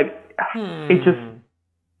 but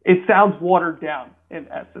it sounds watered down in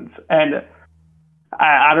essence. And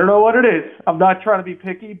I don't know what it is. I'm not trying to be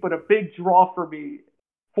picky, but a big draw for me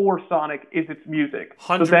for Sonic is its music.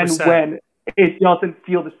 100%. So then when it doesn't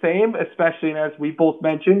feel the same, especially as we both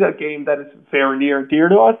mentioned, a game that is very near and dear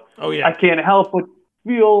to us, I can't help but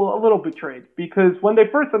feel a little betrayed. Because when they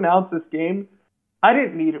first announced this game, I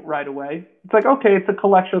didn't need it right away. It's like, okay, it's a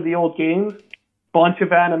collection of the old games, bunch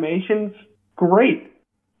of animations, great.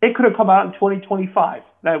 It could have come out in 2025,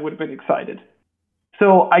 and I would have been excited.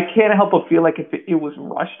 So I can't help but feel like if it was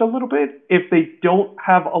rushed a little bit, if they don't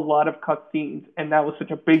have a lot of cutscenes, and that was such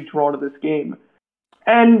a big draw to this game.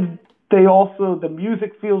 And the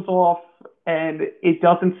music feels off, and it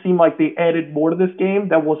doesn't seem like they added more to this game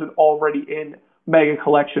that wasn't already in Mega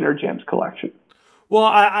Collection or Gems Collection. Well,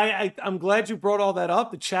 I'm glad you brought all that up.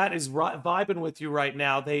 The chat is vibing with you right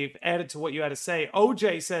now. They've added to what you had to say.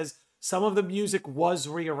 OJ says some of the music was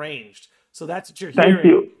rearranged. So that's what you're hearing. Thank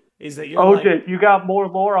you. Is that you're OJ, you got more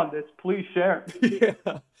lore on this. Please share.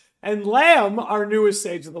 Yeah. And Lamb, our newest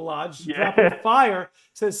Sage of the Lodge, dropping fire,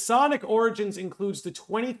 says Sonic Origins includes the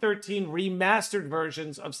 2013 remastered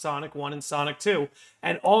versions of Sonic 1 and Sonic 2,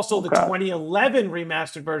 and also the 2011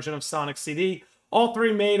 remastered version of Sonic CD, all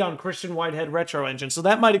three made on Christian Whitehead Retro Engine. So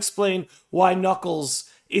that might explain why Knuckles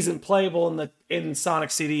isn't playable in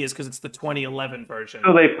Sonic CD, is because it's the 2011 version.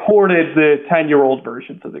 So they ported the 10-year-old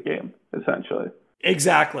versions of the game, essentially.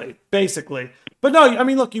 Exactly, basically. But no, I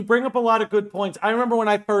mean, look, you bring up a lot of good points. I remember when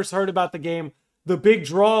I first heard about the game, the big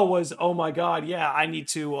draw was, oh my God, yeah, I need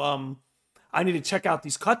to check out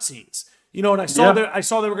these cutscenes. You know, and I saw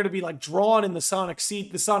they were going to be like drawn in the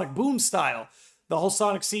Sonic Boom style, the whole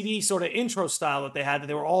Sonic CD sort of intro style that they had. That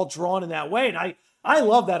they were all drawn in that way, and I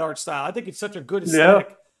love that art style. I think it's such a good aesthetic.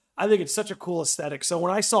 Yeah. I think it's such a cool aesthetic. So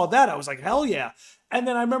when I saw that, I was like, hell yeah. And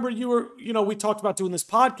then I remember we talked about doing this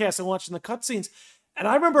podcast and watching the cutscenes. And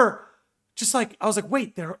I remember I was like,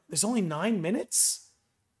 wait, there's only 9 minutes?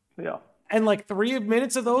 Yeah. And like 3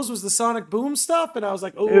 minutes of those was the Sonic Boom stuff. And I was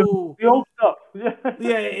like, oh. The old stuff.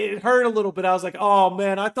 Yeah, it hurt a little bit. I was like, oh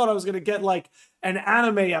man, I thought I was going to get like an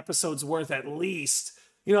anime episode's worth at least.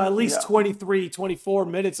 At least 23, 24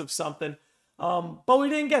 minutes of something. But we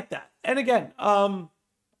didn't get that. And again,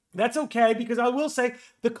 That's okay, because I will say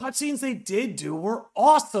the cutscenes they did do were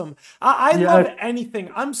awesome. I love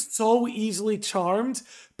anything. I'm so easily charmed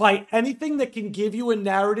by anything that can give you a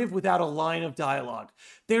narrative without a line of dialogue.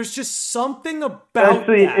 There's just something about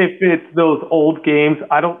Especially that. if it's those old games.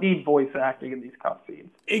 I don't need voice acting in these cutscenes.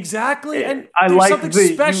 Exactly, and I there's like something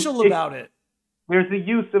special about it. There's the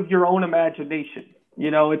use of your own imagination.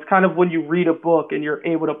 You know, it's kind of when you read a book and you're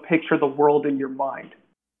able to picture the world in your mind.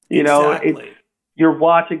 You know, you're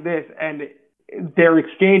watching this and their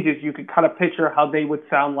exchanges, you can kind of picture how they would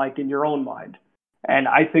sound like in your own mind. And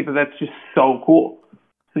I think that that's just so cool.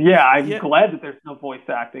 So yeah, I'm glad that there's no voice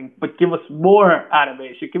acting, but give us more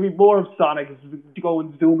animation. Give me more of Sonic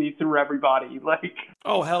going zoomy through everybody. Like,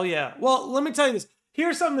 oh, hell yeah. Well, let me tell you this.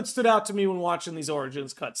 Here's something that stood out to me when watching these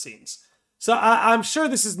Origins cutscenes. So I'm sure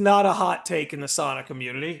this is not a hot take in the Sonic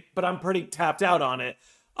community, but I'm pretty tapped out on it.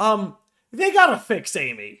 They gotta fix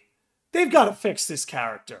Amy. They've got to fix this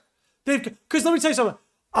character. Because let me tell you something.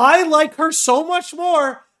 I like her so much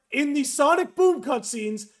more in the Sonic Boom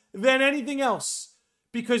cutscenes than anything else.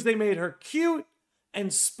 Because they made her cute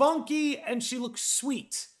and spunky and she looks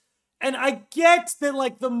sweet. And I get that,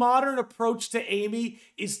 like, the modern approach to Amy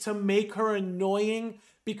is to make her annoying.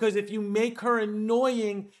 Because if you make her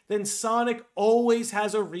annoying, then Sonic always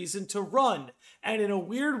has a reason to run. And in a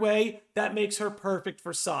weird way, that makes her perfect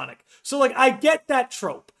for Sonic. So, like, I get that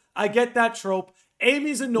trope.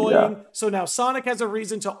 Amy's annoying, so now Sonic has a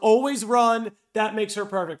reason to always run. That makes her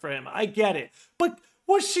perfect for him. I get it. But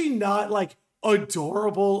was she not, like,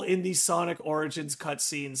 adorable in these Sonic Origins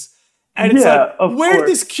cutscenes? And it's like, where did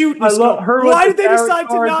this cuteness go? Why did they decide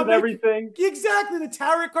to not make everything? Exactly, the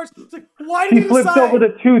tarot cards. It's like, why did he flips over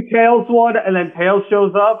the two Tails one, and then Tails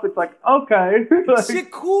shows up. It's like, okay,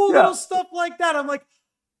 like, cool little stuff like that. I'm like,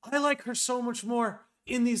 I like her so much more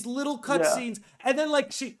in these little cutscenes, and then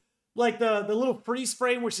like the little freeze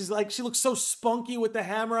frame where she's like, she looks so spunky with the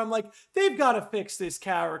hammer. I'm like, they've got to fix this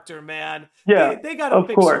character, man. Yeah, they got to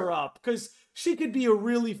fix her up because she could be a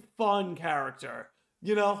really fun character.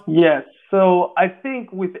 You know? Yes. So I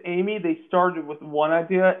think with Amy, they started with one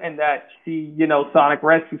idea, and that she, Sonic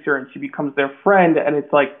rescues her and she becomes their friend, and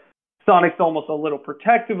it's like Sonic's almost a little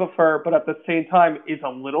protective of her, but at the same time is a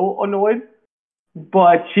little annoyed.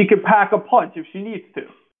 But she can pack a punch if she needs to.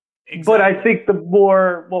 Exactly. But I think the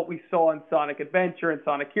more what we saw in Sonic Adventure and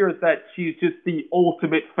Sonic Heroes, that she's just the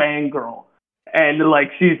ultimate fangirl. And like,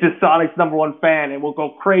 she's just Sonic's #1 fan and will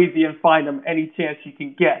go crazy and find him any chance she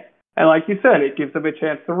can get. And like you said, it gives him a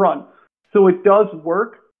chance to run. So it does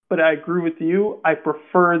work, but I agree with you. I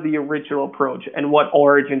prefer the original approach and what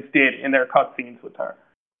Origins did in their cutscenes with her.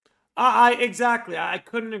 Exactly. I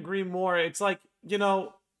couldn't agree more. It's like,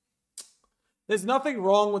 there's nothing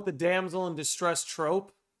wrong with the damsel in distress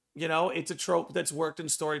trope. It's a trope that's worked in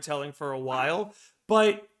storytelling for a while,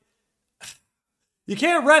 but you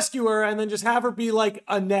can't rescue her and then just have her be like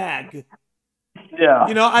a nag. Yeah.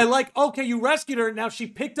 I like, okay, you rescued her. Now she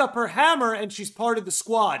picked up her hammer and she's part of the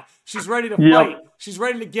squad. She's ready to fight. She's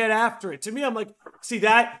ready to get after it. To me, I'm like, see,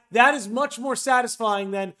 that is much more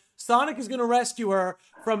satisfying than Sonic is going to rescue her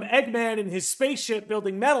from Eggman in his spaceship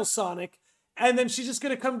building Metal Sonic, and then she's just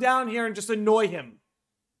going to come down here and just annoy him.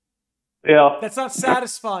 Yeah. That's not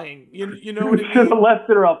satisfying. You know what I mean? Should have left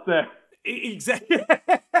her up there. Exactly.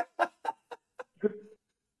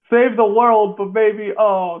 Save the world, but maybe,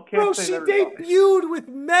 can't Bro, say she that debuted with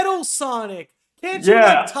Metal Sonic. Can't you,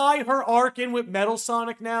 tie her arc in with Metal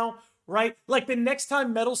Sonic now, right? Like, the next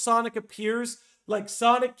time Metal Sonic appears, like,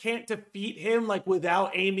 Sonic can't defeat him, like,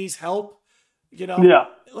 without Amy's help, Yeah.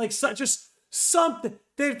 Like, just something.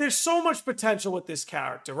 There's so much potential with this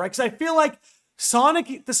character, right? Because I feel like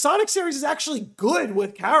the Sonic series is actually good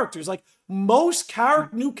with characters. Like, most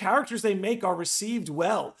new characters they make are received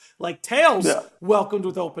well. Like Tails, welcomed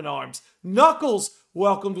with open arms. Knuckles,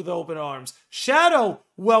 welcomed with open arms. Shadow,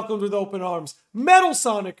 welcomed with open arms. Metal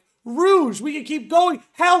Sonic, Rouge, we can keep going.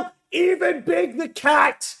 Hell, even Big the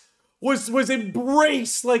Cat was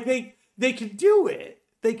embraced. Like, they can do it.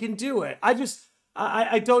 They can do it.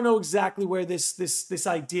 I don't know exactly where this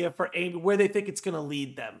idea for Amy, where they think it's going to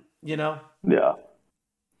lead them, Yeah.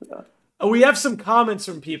 We have some comments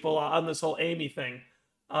from people on this whole Amy thing.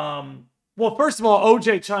 Well, first of all,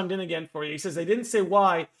 OJ chimed in again for you. He says they didn't say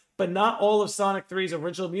why, but not all of Sonic 3's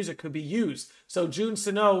original music could be used. So Jun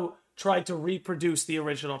Sano tried to reproduce the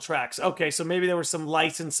original tracks. Okay, so maybe there was some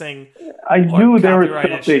licensing. I knew there was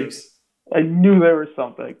something. Issues. I knew there was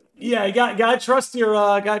something. Yeah, you gotta trust your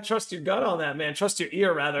gut on that, man. Trust your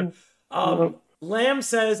ear, rather. Lamb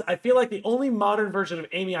says, I feel like the only modern version of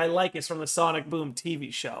Amy I like is from the Sonic Boom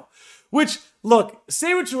TV show. Which, look,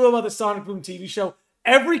 say what you will about the Sonic Boom TV show,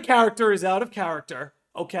 every character is out of character,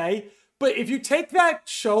 okay? But if you take that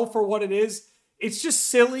show for what it is, it's just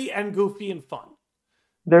silly and goofy and fun.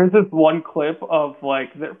 There's this one clip of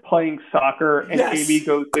like they're playing soccer and Yes. Amy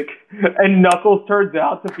goes to, and Knuckles turns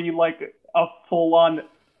out to be like a full-on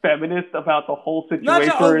feminist about the whole situation. Not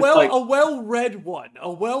a well-read one.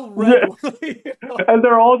 And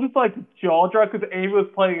they're all just like jaw dropped because Amy was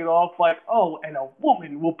playing it off like, oh, and a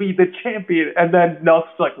woman will be the champion. And then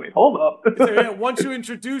Knuckles like, wait, hold up. So, yeah, once you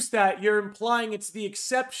introduce that, you're implying it's the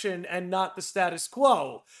exception and not the status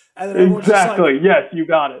quo. And then exactly. Like, yes, you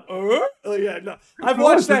got it. Yeah, no. I've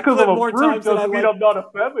watched that clip more times than I like. I'm not a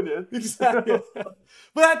feminist. Exactly.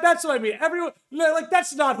 But that's what I mean. Everyone, like,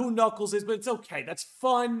 that's not who Knuckles is, but it's okay. That's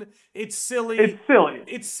fun. It's silly.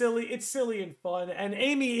 It's silly and fun. And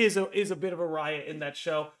Amy is a bit of a riot in that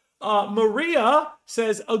show. Maria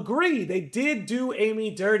says, agree. They did do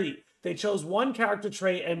Amy dirty. They chose one character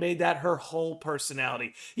trait and made that her whole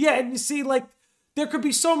personality. Yeah, and you see, like, there could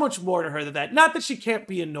be so much more to her than that. Not that she can't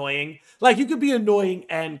be annoying. Like, you could be annoying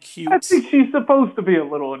and cute. I think she's supposed to be a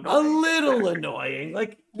little annoying. A little annoying.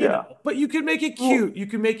 Like, you know. But you can make it cute. You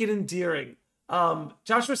can make it endearing.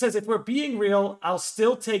 Joshua says, if we're being real, I'll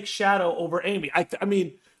still take Shadow over Amy. I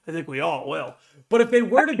mean, I think we all will. But if they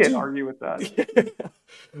were I can't argue with that.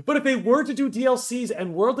 But if they were to do DLCs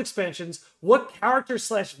and world expansions, what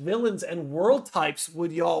characters/villains and world types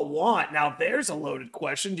would y'all want? Now, there's a loaded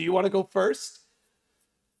question. Do you want to go first?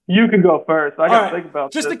 You can go first. I gotta think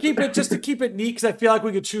about this. Just to keep it neat, because I feel like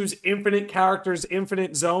we could choose infinite characters,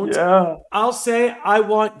 infinite zones. Yeah. I'll say I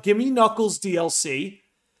want Gimme Knuckles DLC.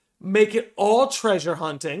 Make it all treasure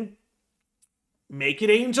hunting. Make it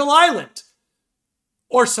Angel Island.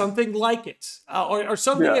 Or something like it. Or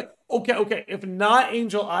something. Yeah. Okay. If not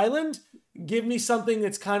Angel Island, give me something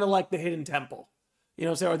that's kind of like the Hidden Temple. You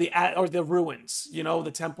know, or the ruins. You know,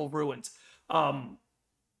 the temple ruins.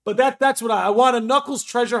 But that's what I want. A Knuckles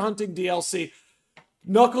treasure hunting DLC.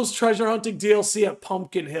 Knuckles treasure hunting DLC at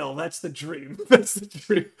Pumpkin Hill. That's the dream. That's the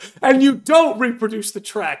dream. And you don't reproduce the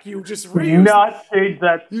track. You just reuse. Not change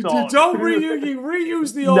that song. You don't reuse. You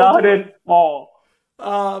reuse the old. Not at all.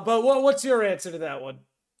 But what's your answer to that one?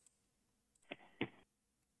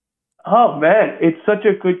 Oh man, it's such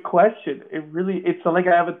a good question. It's something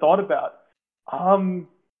I haven't thought about.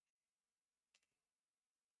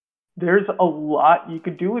 There's a lot you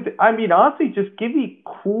could do with it. I mean, honestly, just give me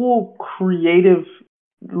cool,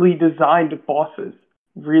 creatively designed bosses.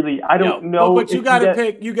 Really, I don't know. But you gotta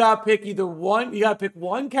pick. You gotta pick either one. You gotta pick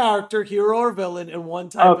one character, hero or villain, and one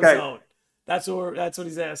type of zone. That's what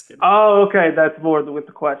he's asking. Oh, okay. That's more with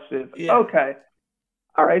the question. Yeah. Okay.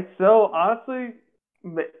 All right. So honestly,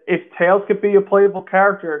 if Tails could be a playable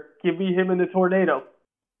character, give me him in the tornado.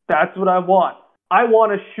 That's what I want. I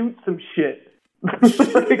want to shoot some shit.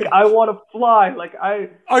 Like, I want to fly. Like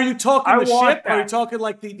Are you talking the ship? Are you talking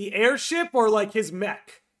like the airship or like his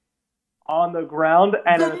mech? On the ground,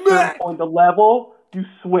 and at a certain point the level, you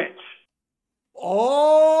switch.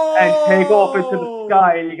 Oh. And take off into the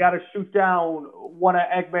sky, and you got to shoot down one of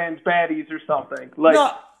Eggman's baddies or something. Like,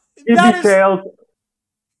 Tails.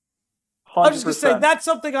 100%. I was just gonna say that's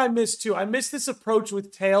something I miss too. I miss this approach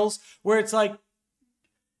with Tails, where it's like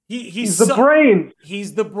he's the brains.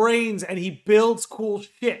 He's the brains, and he builds cool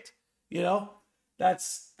shit. You know,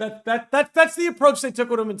 that's the approach they took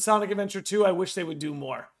with him in Sonic Adventure 2. I wish they would do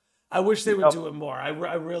more. I wish they would do it more. I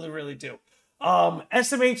really, really do.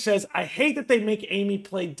 SMH says, I hate that they make Amy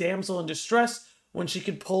play damsel in distress when she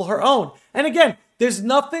can pull her own. And again, there's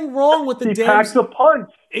nothing wrong with the damsel. She packs a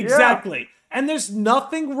punch. Exactly. Yeah. And there's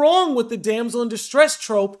nothing wrong with the damsel in distress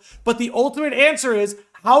trope, but the ultimate answer is,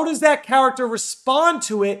 how does that character respond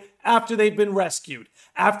to it after they've been rescued?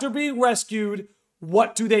 After being rescued,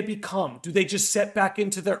 what do they become? Do they just set back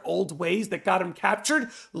into their old ways that got them captured?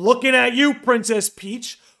 Looking at you, Princess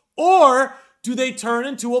Peach. Or do they turn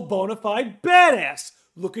into a bona fide badass?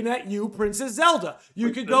 Looking at you, Princess Zelda.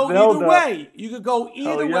 You could go either way. You could go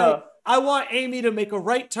either way. I want Amy to make a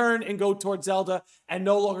right turn and go towards Zelda and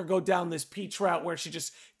no longer go down this Peach route where she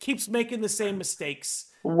just keeps making the same mistakes.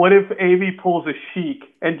 What if Amy pulls a Sheik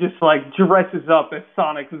and just like dresses up as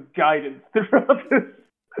Sonic's guidance throughout this?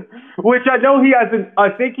 Which I know he hasn't. I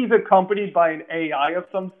think he's accompanied by an AI of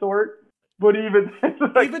some sort. But even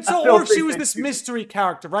so, or she was this mystery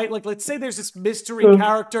character, right? Like, let's say there's this mystery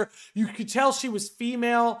character. You could tell she was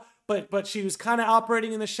female, but she was kind of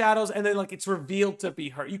operating in the shadows, and then like it's revealed to be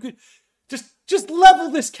her. You could just level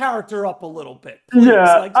this character up a little bit, please.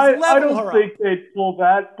 Yeah, like, I don't think they'd pull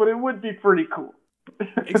that, but it would be pretty cool.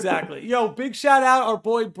 Exactly. Yo, big shout out. Our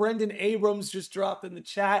boy Brendan Abrams just dropped in the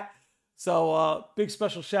chat. So big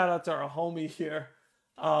special shout out to our homie here.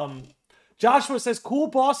 Joshua says, cool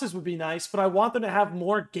bosses would be nice, but I want them to have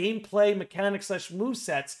more gameplay mechanics /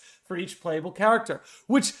 movesets for each playable character.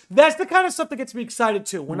 Which, that's the kind of stuff that gets me excited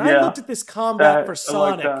too. When I looked at this combat for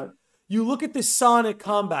Sonic, you look at this Sonic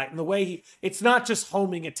combat and the way it's not just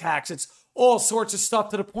homing attacks, it's all sorts of stuff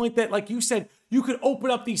to the point that, like you said, you could open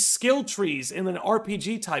up these skill trees in an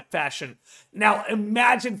RPG type fashion. Now,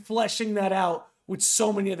 imagine fleshing that out with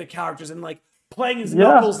so many of the characters and like playing as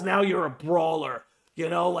Knuckles, now you're a brawler. You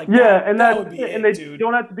know, like that would be it, and they dude.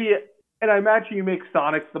 don't have to be. And I imagine you make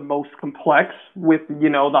Sonic the most complex with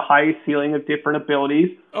the highest ceiling of different abilities.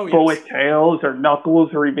 Oh, yes. But with Tails or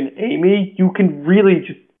Knuckles or even Amy, you can really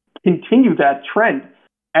just continue that trend.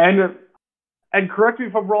 And correct me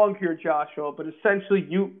if I'm wrong here, Joshua, but essentially,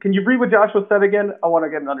 can you read what Joshua said again? I want to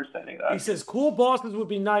get an understanding of that. He says, cool bosses would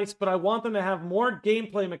be nice, but I want them to have more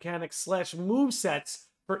gameplay mechanics / movesets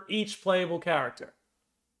for each playable character.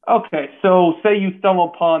 Okay, so say you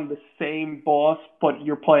stumble upon the same boss, but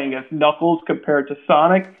you're playing as Knuckles compared to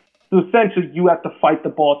Sonic. So essentially, you have to fight the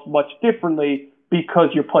boss much differently because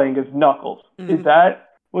you're playing as Knuckles. Mm-hmm. Is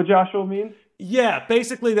that what Joshua means? Yeah,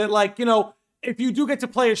 basically that, like, if you do get to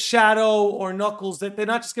play as Shadow or Knuckles, that they're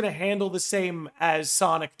not just going to handle the same as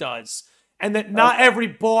Sonic does. And that not every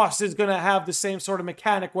boss is going to have the same sort of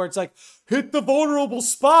mechanic where it's like, hit the vulnerable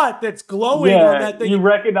spot that's glowing on that thing. You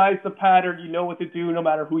recognize the pattern, you know what to do no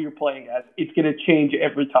matter who you're playing as. It's going to change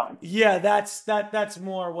every time. Yeah, that's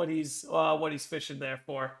more what he's fishing there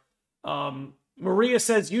for. Maria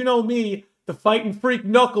says, you know me, the fighting freak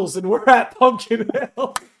Knuckles, and we're at Pumpkin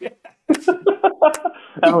Hill.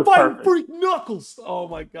 The fighting freak Knuckles. Oh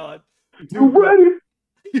my God. You ready?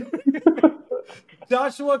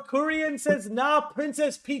 Joshua Kurian says, nah,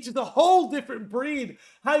 Princess Peach is a whole different breed.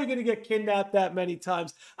 How are you going to get kidnapped that many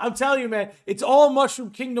times? I'm telling you, man, it's all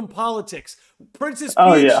Mushroom Kingdom politics. Princess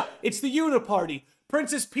Peach, it's the Uniparty.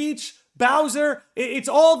 Princess Peach, Bowser, it's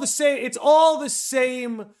all the same. It's all the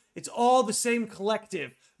same. It's all the same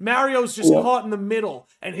collective. Mario's just caught in the middle,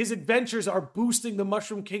 and his adventures are boosting the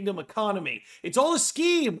Mushroom Kingdom economy. It's all a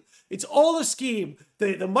scheme. It's all a scheme.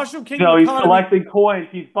 The Mushroom Kingdom economy... he's collecting coins.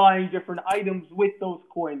 He's buying different items with those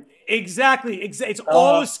coins. Exactly. It's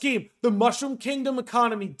all a scheme. The Mushroom Kingdom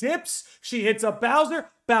economy dips. She hits up Bowser.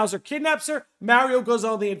 Bowser kidnaps her. Mario goes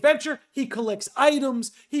on the adventure. He collects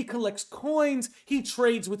items. He collects coins. He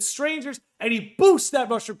trades with strangers. And he boosts that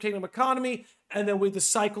Mushroom Kingdom economy. And then the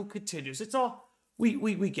cycle continues. It's all... We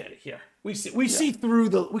get it here. We see through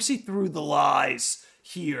the lies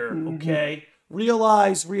here. Okay,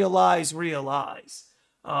 realize.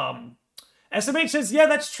 SMH says, yeah,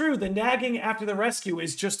 that's true. The nagging after the rescue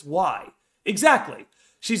is just why. Exactly.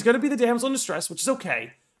 She's gonna be the damsel in distress, which is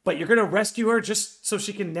okay. But you're gonna rescue her just so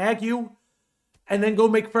she can nag you, and then go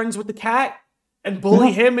make friends with the cat and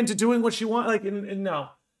bully him into doing what she wants. Like, no.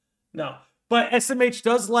 But SMH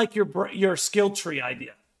does like your skill tree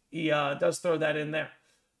idea. He does throw that in there.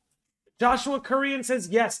 Joshua Kurian says,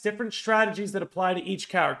 yes, different strategies that apply to each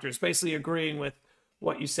character. Is basically agreeing with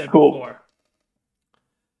what you said before.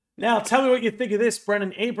 Now, tell me what you think of this.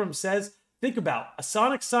 Brennan Abrams says, think about a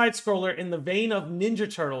Sonic side-scroller in the vein of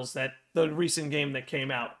Ninja Turtles, the recent game that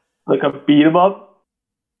came out. Like a beat-em-up?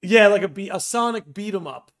 Yeah, like a Sonic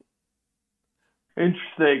beat-em-up.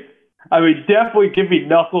 Interesting. I mean, definitely give me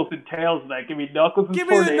Knuckles and Tails back. Give me Knuckles and Give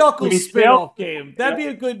me the Knuckles spin-off game. That'd be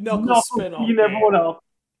a good Knuckles spin-off game. Everyone else.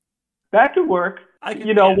 That could work.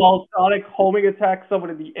 While Sonic homing attacks someone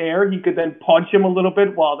in the air, he could then punch him a little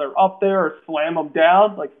bit while they're up there or slam them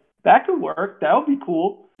down. Like, that could work. That would be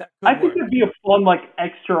cool. I think it'd be a fun, like,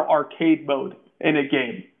 extra arcade mode in a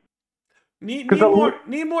game. Need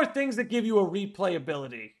more things that give you a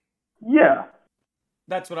replayability. Yeah.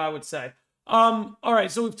 That's what I would say. All right,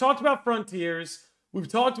 so we've talked about Frontiers. We've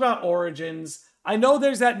talked about Origins. I know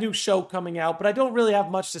there's that new show coming out, but I don't really have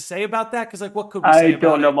much to say about that because, like, what could we say about it? I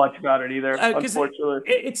don't know much about it either, unfortunately.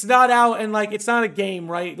 It's not out, and, like, it's not a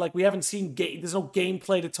game, right? Like, we haven't seen there's no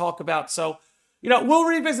gameplay to talk about, so, we'll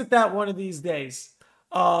revisit that one of these days.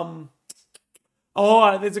 There's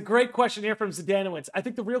a great question here from Zdanowitz. I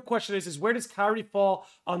think the real question is where does Kairi fall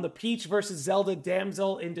on the Peach versus Zelda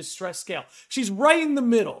damsel in distress scale? She's right in the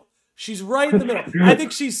middle. I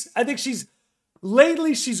think she's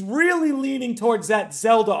lately she's really leaning towards that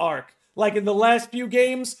Zelda arc, like in the last few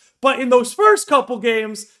games. But in those first couple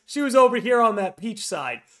games, she was over here on that Peach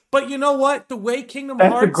side. But you know what? The way Kingdom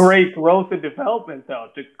Hearts... That's a great growth and development, though,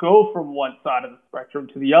 to go from one side of the spectrum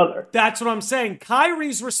to the other. That's what I'm saying.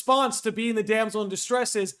 Kairi's response to being the damsel in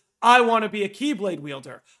distress is, I want to be a Keyblade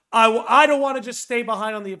wielder. I don't want to just stay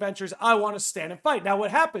behind on the adventures. I want to stand and fight. Now what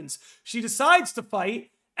happens? She decides to fight,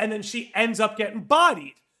 and then she ends up getting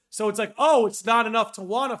bodied. So it's like, oh, it's not enough to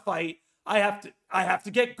want to fight. I have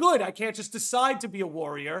to get good. I can't just decide to be a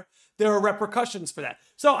warrior. There are repercussions for that.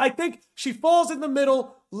 So I think she falls in the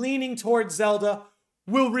middle, leaning towards Zelda.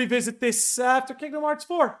 We'll revisit this after Kingdom Hearts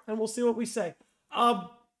 4, and we'll see what we say.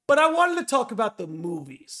 But I wanted to talk about the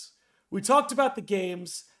movies. We talked about the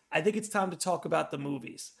games. I think it's time to talk about the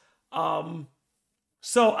movies.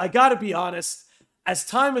 So I got to be honest. As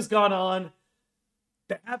time has gone on,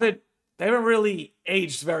 they haven't really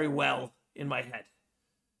aged very well in my head.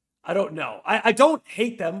 I don't know. I don't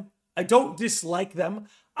hate them. I don't dislike them.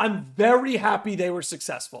 I'm very happy they were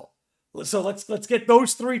successful. So let's get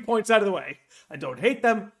those 3 points out of the way. I don't hate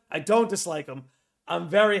them. I don't dislike them. I'm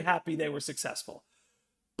very happy they were successful.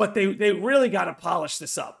 But they really got to polish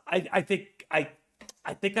this up. I think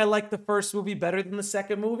I like the first movie better than the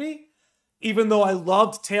second movie. Even though I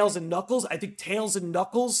loved Tails and Knuckles, I think Tails and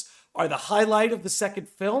Knuckles are the highlight of the second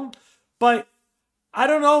film. But I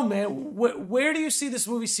don't know, man. Where do you see this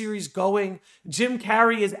movie series going? Jim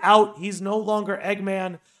Carrey is out. He's no longer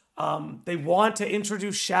Eggman. They want to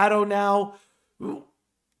introduce Shadow now. Do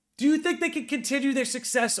you think they can continue their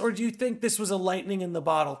success, or do you think this was a lightning in the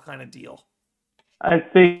bottle kind of deal? I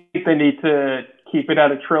think they need to keep it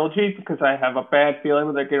at a trilogy because I have a bad feeling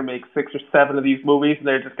that they're going to make 6 or 7 of these movies and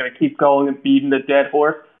they're just going to keep going and beating the dead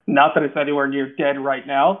horse. Not that it's anywhere near dead right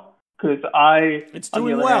now, because it's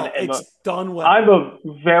doing well. It's done well. I'm a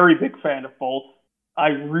very big fan of both. I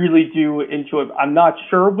really do enjoy it. I'm not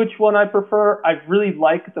sure which one I prefer. I really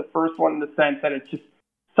like the first one in the sense that it's just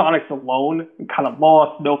Sonic's alone and kind of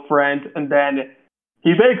lost, no friend, and then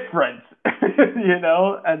he makes friends,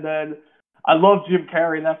 and then I love Jim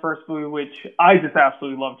Carrey in that first movie, which I just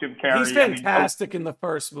absolutely love Jim Carrey. He's fantastic in the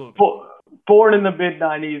first movie. Born in the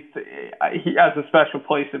mid-'90s, he has a special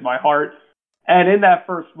place in my heart. And in that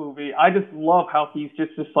first movie, I just love how he's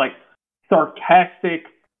just this, like, sarcastic,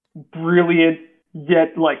 brilliant,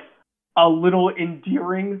 yet, like, a little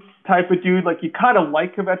endearing type of dude. Like, you kind of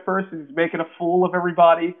like him at first, and he's making a fool of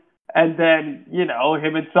everybody. And then,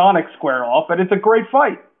 him and Sonic square off, and it's a great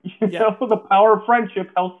fight. The power of friendship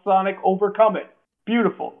helps Sonic overcome it.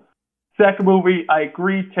 Beautiful. Second movie, I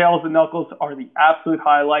agree. Tails and Knuckles are the absolute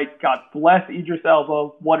highlight. God bless Idris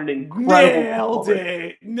Elba. What an incredible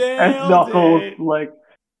Nailed Knuckles, it.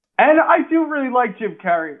 And I do really like Jim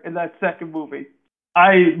Carrey in that second movie.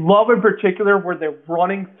 I love in particular where they're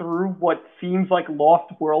running through what seems like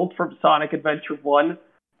Lost World from Sonic Adventure 1,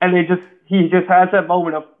 and he just has that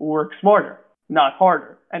moment of work smarter, not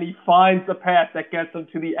harder. And he finds the path that gets him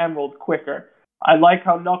to the Emerald quicker. I like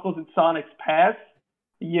how Knuckles and Sonic's paths,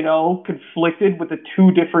 conflicted with the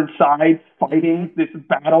two different sides fighting this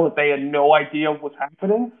battle that they had no idea was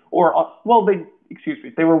happening.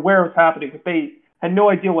 They were aware it was happening, but they had no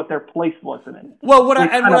idea what their place was in it. Well, what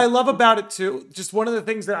I love about it too, just one of the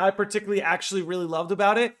things that I particularly actually really loved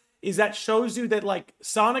about it, is that shows you that, like,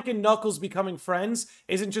 Sonic and Knuckles becoming friends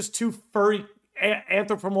isn't just two furry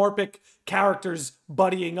anthropomorphic characters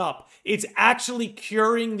buddying up. It's actually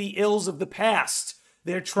curing the ills of the past.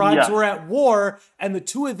 Their tribes were at war, and the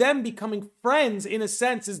two of them becoming friends, in a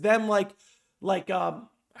sense, is them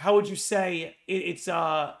how would you say it's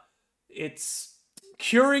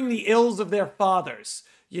curing the ills of their fathers.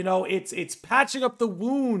 It's patching up the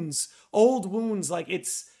wounds, old wounds. Like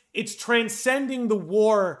it's transcending the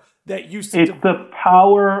war that used to. It's the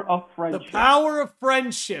power of friendship. The power of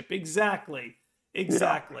friendship, exactly.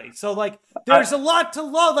 Exactly. Yeah. So, like, there's a lot to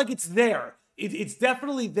love. Like, it's there. It's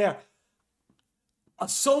definitely there.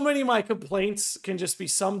 So many of my complaints can just be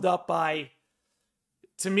summed up by,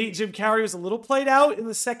 to me, Jim Carrey was a little played out in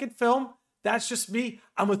the second film. That's just me.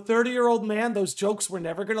 I'm a 30-year-old man. Those jokes were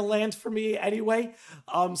never going to land for me anyway.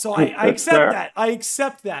 So I accept that. I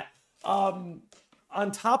accept that. On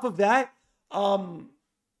top of that,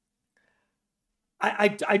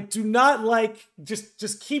 I do not like,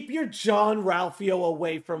 just keep your John Ralphio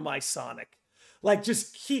away from my Sonic. Like,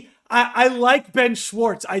 just keep. I like Ben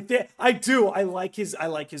Schwartz. I do. I like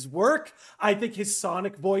his work. I think his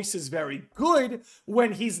Sonic voice is very good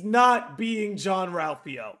when he's not being John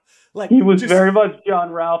Ralphio. Like, he was very much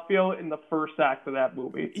John Ralphio in the first act of that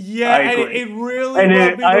movie. Yeah, and it really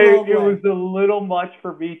rubbed me the wrong way. It was a little much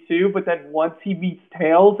for me too. But then once he meets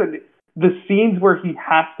Tails and the scenes where he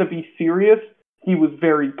has to be serious, he was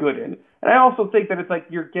very good in. And I also think that it's like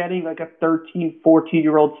you're getting like a 13,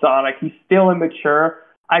 14-year-old Sonic. He's still immature.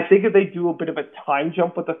 I think if they do a bit of a time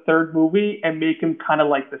jump with the third movie and make him kind of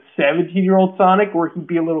like the 17-year-old Sonic, where he'd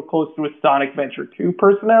be a little closer to his Sonic Adventure 2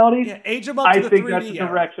 personality, yeah, age him up to the 3D I think that's the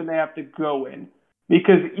direction they have to go in.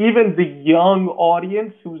 Because even the young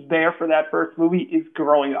audience who's there for that first movie is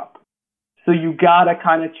growing up. So you got to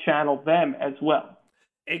kind of channel them as well.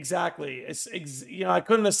 Exactly. I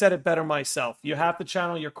couldn't have said it better myself. You have to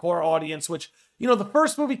channel your core audience, which, the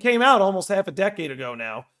first movie came out almost half a decade ago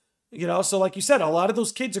now. So like you said, a lot of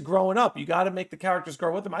those kids are growing up. You got to make the characters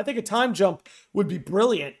grow with them. I think a time jump would be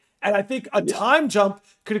brilliant. And I think a time jump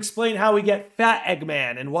could explain how we get Fat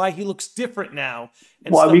Eggman and why he looks different now.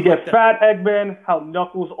 And why we get like Fat Eggman, how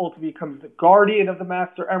Knuckles ultimately becomes the guardian of the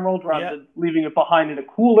Master Emerald rather than leaving it behind in a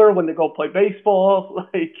cooler when they go play baseball.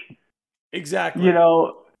 Like, exactly.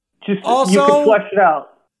 Just also, you can flesh it out.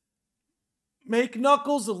 Make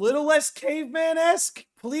Knuckles a little less caveman-esque,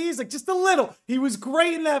 please. Like, just a little. He was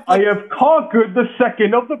great in that. I have conquered the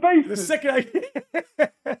second of the bases. The second.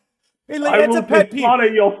 I will take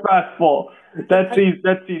Sonic your fastball. That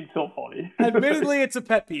seems so funny. Admittedly, it's a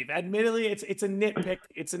pet peeve. Admittedly, it's a nitpick.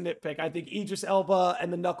 It's a nitpick. I think Idris Elba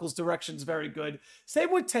and the Knuckles direction is very good.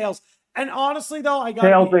 Same with Tails. And honestly, though,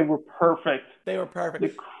 Tails, they were perfect. They were perfect.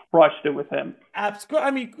 They crushed it with him.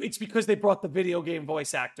 I mean, it's because they brought the video game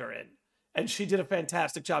voice actor in. And she did a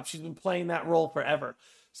fantastic job. She's been playing that role forever.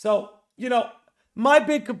 So, my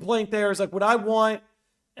big complaint there is like what I want.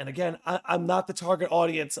 And again, I'm not the target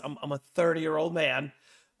audience. I'm a 30-year-old man.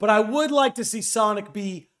 But I would like to see Sonic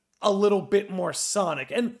be a little bit more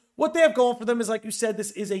Sonic. And what they have going for them is, like you said,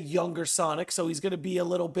 this is a younger Sonic. So he's going to be a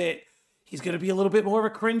little bit more of a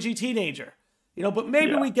cringy teenager. But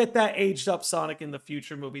maybe we get that aged up Sonic in the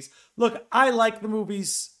future movies. Look, I like the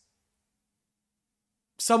movies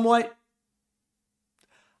somewhat.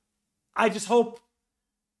 I just hope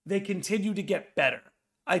they continue to get better.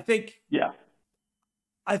 I think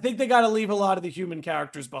they got to leave a lot of the human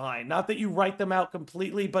characters behind. Not that you write them out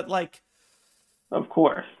completely, but like, of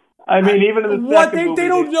course. I mean, even in the second movie, they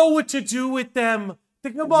don't know what to do with them.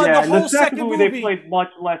 Think about the whole second movie. They played much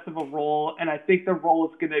less of a role, and I think the role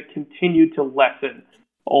is going to continue to lessen.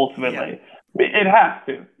 Ultimately, it has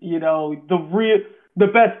to. The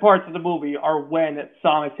best parts of the movie are when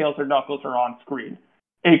Sonic, Tails, or Knuckles are on screen.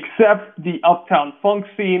 Except the Uptown Funk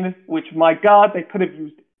scene, which, my God, they could have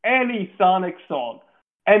used any Sonic song.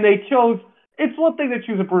 And they chose, it's one thing to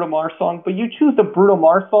choose a Bruno Mars song, but you choose the Bruno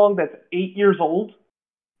Mars song that's 8 years old.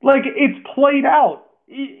 Like, it's played out,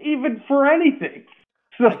 even for anything.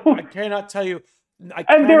 So I cannot tell you.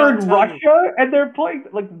 And they're in Russia, and they're playing,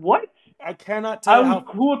 like, what? I cannot tell you. I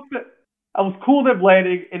was cool with them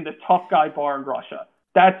landing in the tough guy bar in Russia.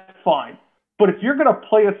 That's fine. But if you're going to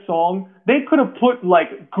play a song, they could have put,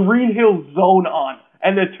 like, Green Hill Zone on,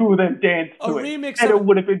 and the two of them danced to it. And it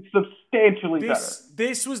would have been substantially better.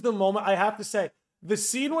 This was the moment, I have to say, the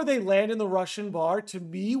scene where they land in the Russian bar, to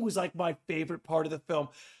me, was, like, my favorite part of the film.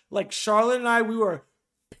 Like, Charlotte and I, we were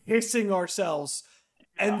pissing ourselves.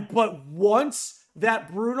 But once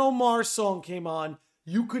that Bruno Mars song came on,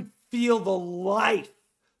 you could feel the life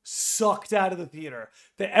sucked out of the theater.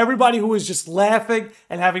 That everybody who was just laughing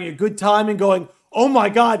and having a good time and going, oh my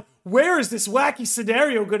God, where is this wacky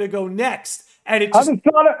scenario going to go next? And it just,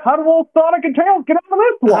 how do old Sonic and Tails get out of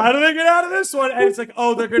this one? How do they get out of this one? And it's like,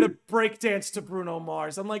 oh, they're going to break dance to Bruno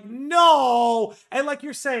Mars. I'm like, no. And like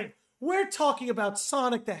you're saying, we're talking about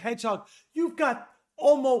Sonic the Hedgehog. You've got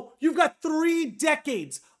 3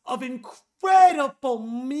 decades of incredible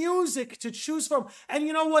music to choose from. And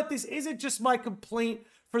you know what? This isn't just my complaint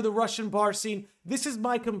for the Russian bar scene. This is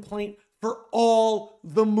my complaint for all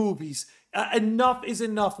the movies. Enough is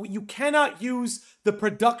enough. You cannot use the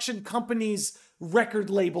production company's record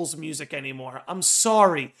labels music anymore. I'm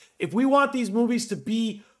sorry. If we want these movies to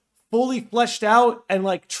be fully fleshed out and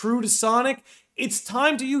like true to Sonic, it's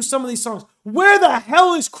time to use some of these songs. Where the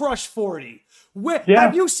hell is Crush 40?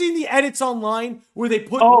 Have you seen the edits online where they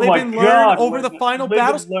put Live and Learn over the final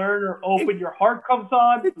battles? Live and Learn or Open Your Heart comes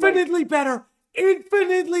on. Infinitely better.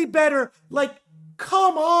 Infinitely better. Like,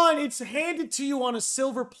 come on. It's handed to you on a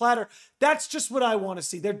silver platter. That's just what I want to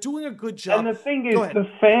see. They're doing a good job. And the thing is, the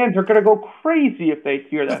fans are going to go crazy if they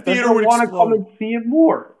hear that. The theater would want to come and see it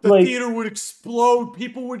more. The theater would explode.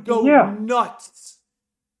 People would go nuts.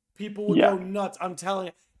 People would go nuts. I'm telling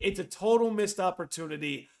you, it's a total missed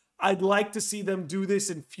opportunity. I'd like to see them do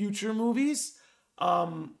this in future movies.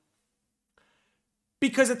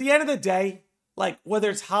 Because at the end of the day, like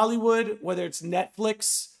whether it's Hollywood, whether it's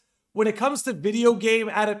Netflix, when it comes to video game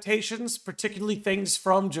adaptations, particularly things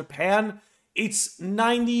from Japan, it's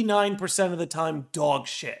 99% of the time dog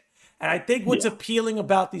shit. And I think what's appealing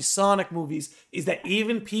about these Sonic movies is that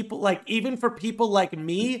even for people like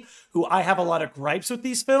me, who I have a lot of gripes with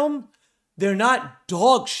these films, they're not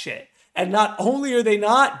dog shit. And not only are they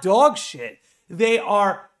not dog shit, they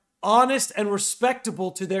are honest and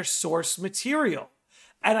respectable to their source material.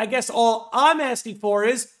 And I guess all I'm asking for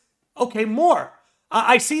is, okay, more.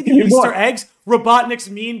 I see the Easter eggs. Robotnik's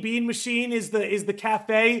Mean Bean Machine is the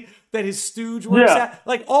cafe that his stooge works at.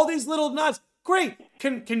 Like all these little nods. Great.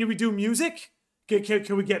 Can we do music?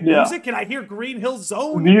 Can we get music? Can I hear Green Hill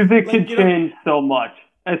Zone? Music can change so much,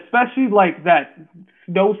 especially like that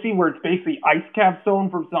snow scene where it's basically Ice Cap Zone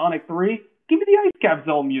from Sonic 3. Give me the Ice Cap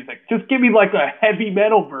Zone music. Just give me like a heavy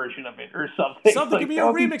metal version of it or something. Something could be a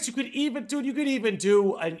remix. You could even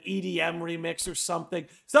do an EDM remix or something.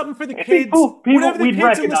 Something for the kids. Whatever the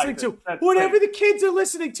kids are listening to. Whatever the kids are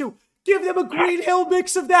listening to. Give them a Green Hill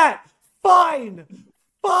mix of that. Fine.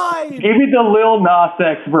 Give me the Lil Nas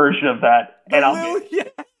X version of that, and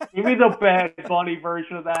give me the Bad Bunny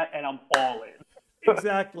version of that, and I'm all in.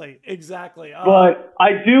 Exactly. But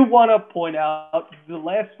I do want to point out the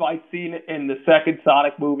last fight scene in the second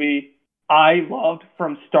Sonic movie, I loved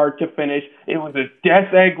from start to finish. It was a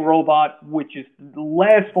Death Egg robot, which is the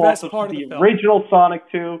last boss of the original Sonic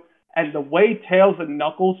 2, and the way Tails and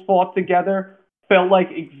Knuckles fought together felt like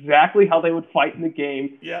exactly how they would fight in the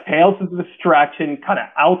game. Yep. Tails is a distraction, kind of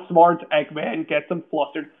outsmarts Eggman, gets him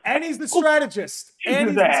flustered. And he's the strategist.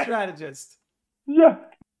 Yeah.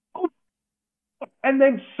 And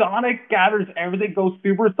then Sonic gathers everything, goes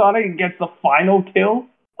Supersonic, and gets the final kill.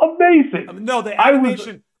 Amazing. No, the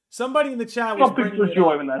animation. Somebody in the chat was bringing for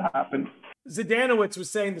joy when that happened. Zidanowicz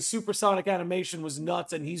was saying the supersonic animation was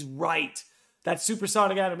nuts, and he's right. That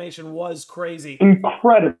supersonic animation was crazy.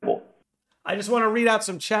 Incredible. I just want to read out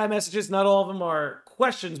some chat messages. Not all of them are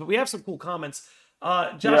questions, but we have some cool comments.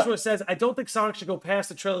 Joshua says, I don't think Sonic should go past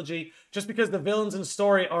the trilogy just because the villains in the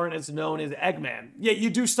story aren't as known as Eggman. Yeah, you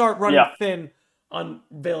do start running thin on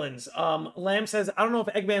villains. Lamb says, I don't know if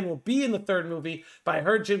Eggman will be in the third movie, but I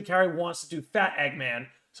heard Jim Carrey wants to do Fat Eggman.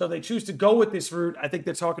 So they choose to go with this route. I think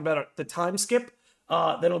they're talking about the time skip.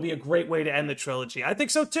 That'll be a great way to end the trilogy. I think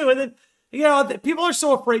so too. And then, people are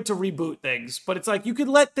so afraid to reboot things, but it's like you could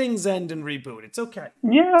let things end and reboot. It's okay.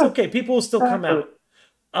 Yeah. It's okay. People will still come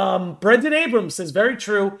out. Brendan Abrams says, very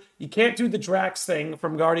true. You can't do the Drax thing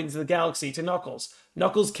from Guardians of the Galaxy to Knuckles.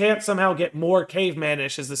 Knuckles can't somehow get more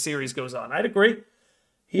cavemanish as the series goes on. I'd agree.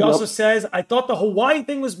 He also says, I thought the Hawaii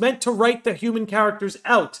thing was meant to write the human characters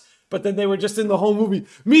out, but then they were just in the whole movie.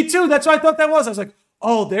 Me too. That's what I thought that was. I was like,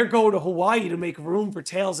 oh, they're going to Hawaii to make room for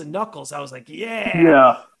Tails and Knuckles. I was like,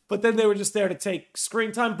 yeah. But then they were just there to take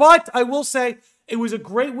screen time. But I will say, it was a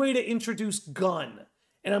great way to introduce Gun.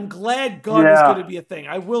 And I'm glad Gun is going to be a thing.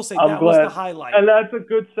 I will say that was the highlight. And that's a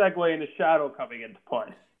good segue into Shadow coming into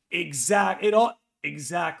play. Exactly.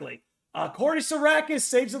 Corey Sarakis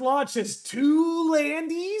saves the launch, says 2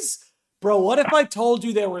 Landys? Bro, what if I told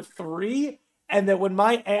you there were 3? And that when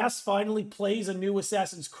my ass finally plays a new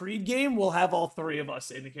Assassin's Creed game, we'll have all 3 of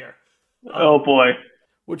us in here. Oh boy.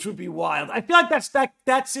 Which would be wild. I feel like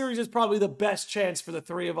that series is probably the best chance for the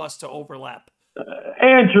 3 of us to overlap.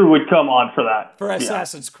 Andrew would come on for that. For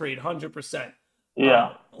Assassin's Creed, 100%.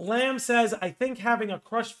 Yeah. Lamb says, I think having a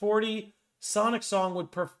Crush 40 Sonic song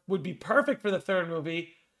would be perfect for the third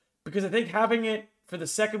movie, because I think having it for the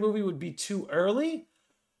second movie would be too early.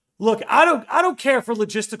 Look, I don't care for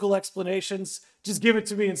logistical explanations. Just give it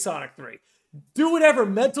to me in Sonic 3. Do whatever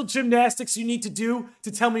mental gymnastics you need to do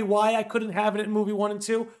to tell me why I couldn't have it in movie 1 and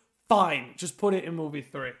 2. Fine, just put it in movie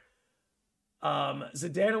 3.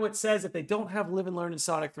 Zidanowicz says, if they don't have Live and Learn in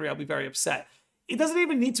Sonic 3, I'll be very upset. It doesn't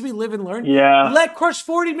even need to be Live and Learn. Yeah. Let Crush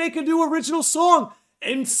 40 make a new original song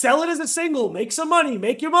and sell it as a single. Make some money.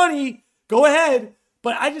 Make your money. Go ahead.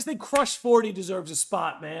 But I just think Crush 40 deserves a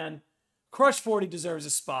spot, man. Crush 40 deserves a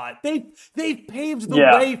spot. They've paved the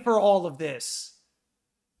way for all of this.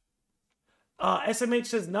 SMH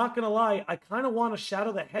says, not gonna lie, I kind of want a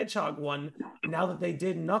Shadow the Hedgehog one now that they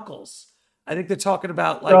did Knuckles. I think they're talking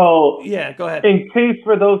about go ahead. In case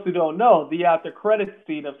for those who don't know, the after credits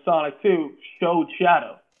scene of Sonic 2 showed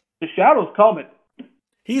Shadow. The Shadow's coming.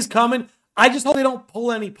 He's coming. I just hope they don't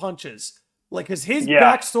pull any punches. Because his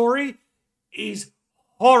backstory is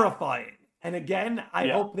horrifying. And again, I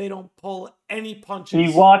hope they don't pull any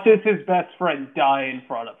punches. He watches his best friend die in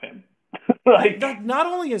front of him. Not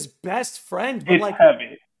only his best friend, but it's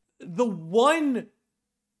heavy. The one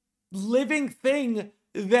living thing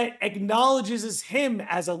that acknowledges him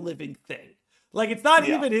as a living thing. It's not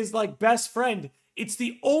even his best friend. It's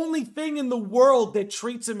the only thing in the world that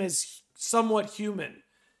treats him as somewhat human.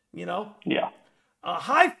 Yeah.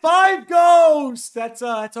 High five, Ghost! That's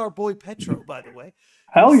our boy Petro, by the way.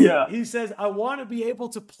 Hell yeah. He says, I want to be able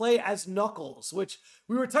to play as Knuckles, which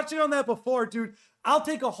we were touching on that before, dude. I'll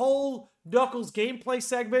take a whole Knuckles gameplay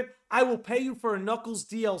segment. I will pay you for a Knuckles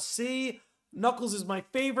DLC. Knuckles is my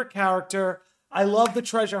favorite character. I love the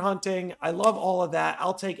treasure hunting. I love all of that.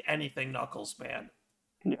 I'll take anything Knuckles, man.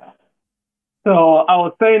 Yeah. So I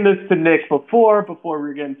was saying this to Nick before we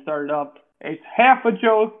were getting started up. It's half a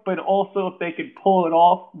joke, but also if they could pull it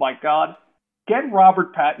off, my God, get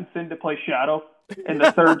Robert Pattinson to play Shadow in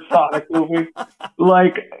the third Sonic movie.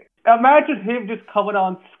 Like, imagine him just coming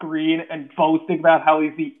on screen and boasting about how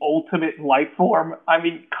he's the ultimate life form. I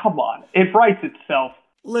mean, come on, it writes itself.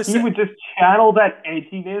 He Listen, would just channel that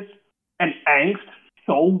edginess and angst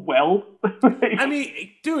so well. I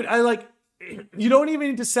mean, dude, you don't even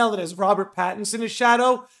need to sell it as Robert Pattinson as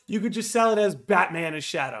Shadow. You could just sell it as Batman as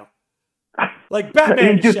Shadow. Like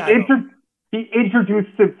Batman as Shadow. He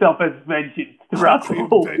introduced himself as Vengeance throughout the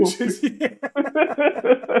whole movie.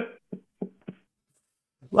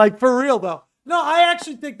 Like, for real, though. No, I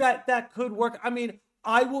actually think that could work. I mean,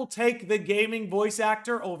 I will take the gaming voice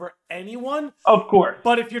actor over anyone. Of course.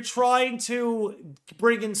 But if you're trying to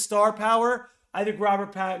bring in star power, I think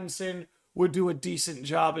Robert Pattinson would do a decent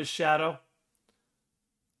job as Shadow.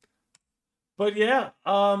 But yeah,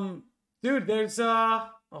 dude, there's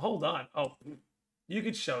hold on. Oh, you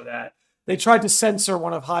could show that. They tried to censor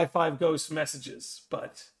one of High Five Ghost's messages,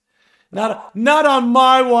 but not on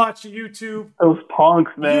my watch, YouTube. Those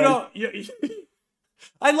punks, man.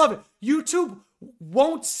 I love it. YouTube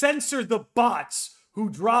won't censor the bots who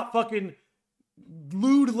drop fucking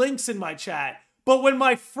lewd links in my chat. But when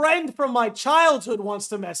my friend from my childhood wants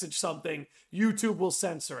to message something, YouTube will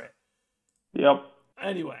censor it. Yep.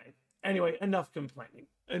 Anyway, enough complaining.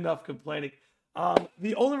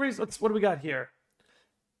 The only reason, what do we got here?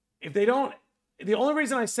 The only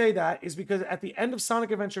reason I say that is because at the end of Sonic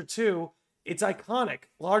Adventure 2, it's iconic,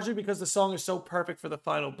 largely because the song is so perfect for the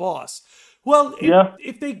final boss. Well,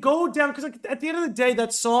 if they go down, because at the end of the day,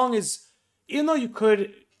 that song is, even though you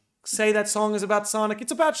could say that song is about Sonic,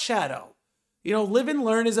 it's about Shadow. You know, Live and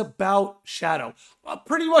Learn is about Shadow.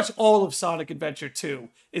 Pretty much all of Sonic Adventure 2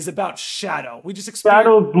 is about Shadow. We just explained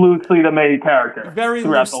Shadow's loosely the main character. Very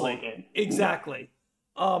throughout loosely. The whole game. Exactly.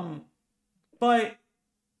 But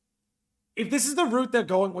if this is the route they're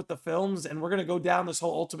going with the films, and we're going to go down this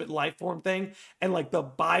whole ultimate life form thing, and like the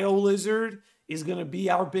Bio Lizard is going to be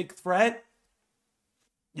our big threat,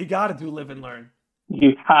 you got to do Live and Learn.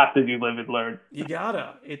 You have to do Live and Learn. You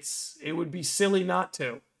gotta. It would be silly not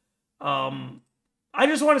to. I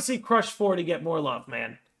just want to see Crush 40 get more love,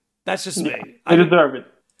 man. That's just me. They deserve it.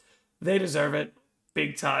 They deserve it.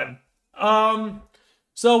 Big time.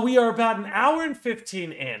 So we are about an hour and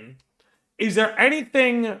 15 in. Is there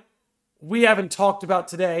anything we haven't talked about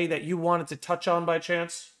today that you wanted to touch on by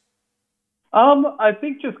chance? I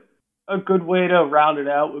think just a good way to round it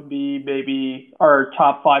out would be maybe our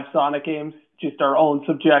top 5 Sonic games, just our own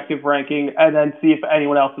subjective ranking, and then see if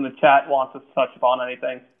anyone else in the chat wants us to touch upon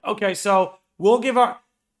anything. Okay, so we'll give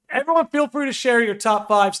everyone feel free to share your top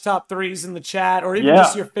 5s, top 3s in the chat, or even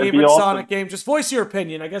just your favorite Sonic game. Just voice your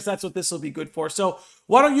opinion. I guess that's what this will be good for. So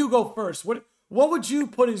why don't you go first? What would you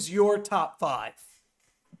put as your top 5?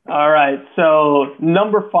 All right, so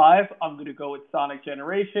number 5, I'm going to go with Sonic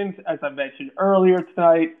Generations. As I mentioned earlier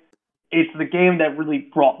tonight, it's the game that really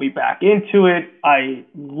brought me back into it. I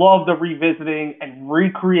love the revisiting and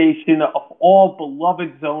recreation of all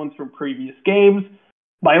beloved zones from previous games.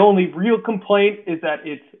 My only real complaint is that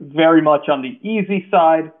it's very much on the easy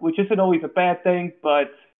side, which isn't always a bad thing,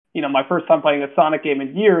 but, you know, my first time playing a Sonic game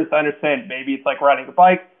in years, I understand maybe it's like riding a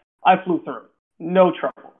bike. I flew through it. No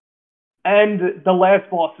trouble. And the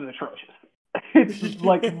last boss is atrocious. It's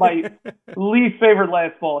like my least favorite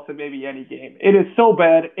last boss in maybe any game. It is so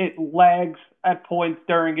bad. It lags at points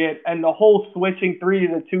during it, and the whole switching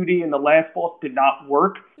 3D to 2D in the last boss did not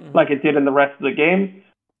work like it did in the rest of the game.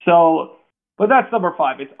 So, but that's number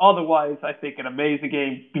 5. It's otherwise, I think, an amazing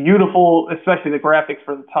game. Beautiful, especially the graphics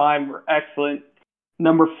for the time were excellent.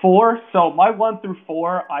 Number 4, so my 1 through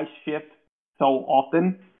 4, I shift so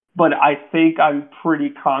often, but I think I'm pretty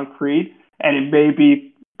concrete, and it may be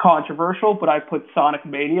controversial, but I put Sonic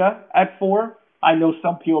Mania at 4. I know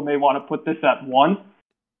some people may want to put this at 1.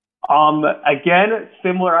 Again,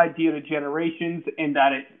 similar idea to Generations in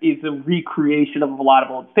that it is a recreation of a lot of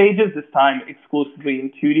old stages, this time exclusively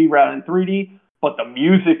in 2D rather than 3D, but the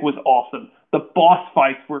music was awesome. The boss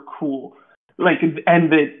fights were cool.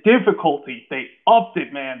 And the difficulty, they upped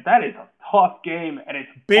it, man. That is a tough game, and it's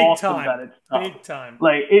awesome that it's tough. Big time.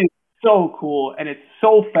 It's so cool, and it's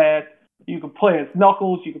so fast. You can play as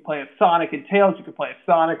Knuckles, you can play as Sonic and Tails, you can play as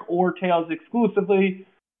Sonic or Tails exclusively.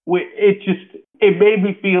 It made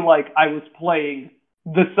me feel like I was playing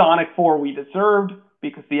the Sonic 4 we deserved,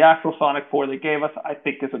 because the actual Sonic 4 they gave us, I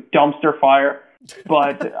think, is a dumpster fire.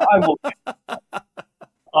 But I will.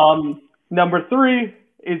 Number 3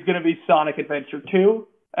 is going to be Sonic Adventure 2.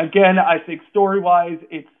 Again, I think story-wise,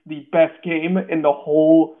 it's the best game in the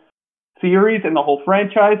whole series and the whole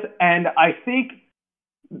franchise. And I think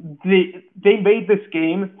they made this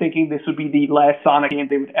game thinking this would be the last Sonic game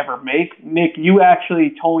they would ever make. Nick, you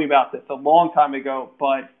actually told me about this a long time ago,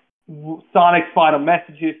 but Sonic's final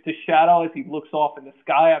messages to Shadow as he looks off in the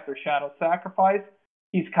sky after Shadow's sacrifice,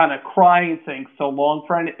 he's kind of crying and saying, "So long,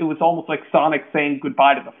 friend." It was almost like Sonic saying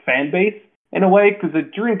goodbye to the fan base in a way, because the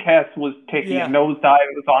Dreamcast was taking a nosedive.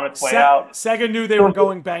 It was on its way out. Sega knew they were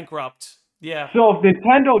going bankrupt. Yeah. So if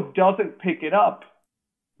Nintendo doesn't pick it up,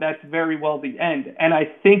 that's very well the end. And I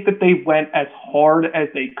think that they went as hard as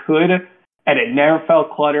they could, and it never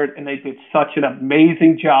felt cluttered, and they did such an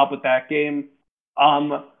amazing job with that game.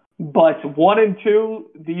 But 1 and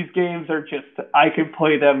 2, these games are just, I can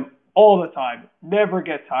play them all the time. Never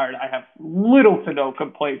get tired. I have little to no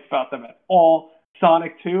complaints about them at all.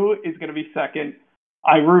 Sonic 2 is going to be second.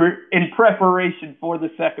 In preparation for the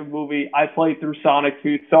second movie, I played through Sonic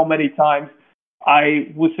 2 so many times.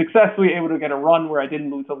 I was successfully able to get a run where I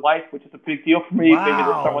didn't lose a life, which is a big deal for me. Wow. Maybe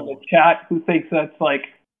there's someone in the chat who thinks that's like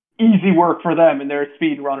easy work for them and they're a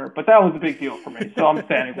speed runner, but that was a big deal for me, so I'm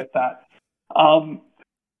standing with that.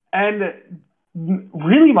 And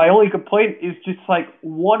really my only complaint is just like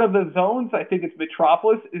one of the zones, I think it's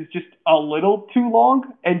Metropolis, is just a little too long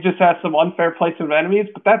and just has some unfair placement of enemies,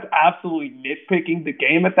 but that's absolutely nitpicking the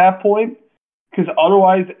game at that point, because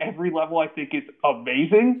otherwise every level I think is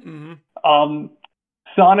amazing. Mm-hmm.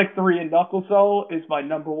 Sonic 3 and Knuckles, though, is my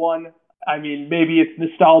number one. I mean, maybe it's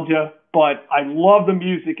nostalgia, but I love the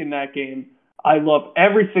music in that game. I love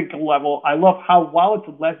every single level. I love how, while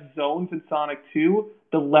it's less zones in Sonic 2,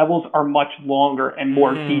 the levels are much longer and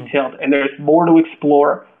more detailed, and there's more to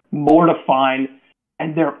explore, more to find,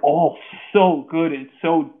 and they're all so good and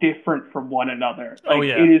so different from one another. Like,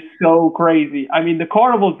 it is so crazy. I mean, the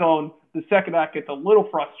Carnival Zone, the second act gets a little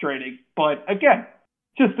frustrating, but again,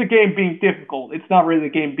 just the game being difficult. It's not really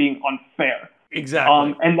the game being unfair.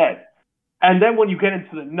 Exactly. And then when you get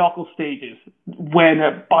into the Knuckles stages, when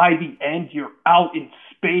by the end you're out in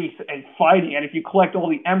space and fighting, and if you collect all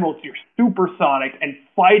the emeralds, you're supersonic and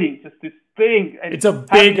fighting just this thing. And it's a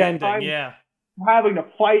big ending, yeah. Having to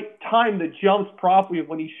time the jumps properly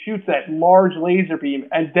when he shoots that large laser beam,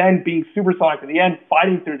 and then being supersonic at the end,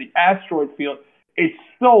 fighting through the asteroid field. It's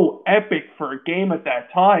so epic for a game at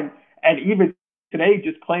that time, and even today,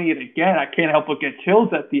 just playing it again, I can't help but get chills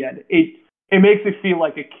at the end. It makes me feel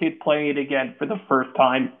like a kid playing it again for the first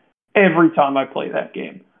time every time I play that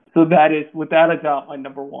game. So that is, without a doubt, my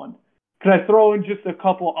number one. Can I throw in just a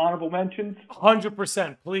couple honorable mentions?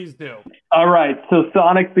 100%, please do. All right, so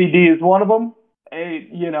Sonic CD is one of them.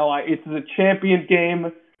 It's a champion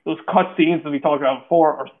game. Those cutscenes that we talked about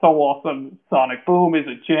before are so awesome. Sonic Boom is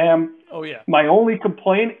a jam. Oh, yeah. My only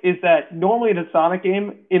complaint is that normally in a Sonic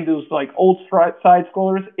game, in those like old side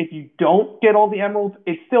scrollers, if you don't get all the emeralds,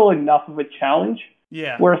 it's still enough of a challenge.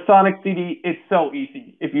 Yeah. Whereas Sonic CD, it's so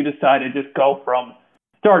easy if you decide to just go from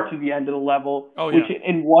start to the end of the level. Oh, yeah. Which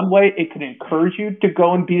in one way, it can encourage you to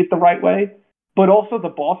go and beat it the right way. But also the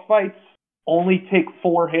boss fights only take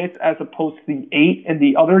 4 hits as opposed to the 8 in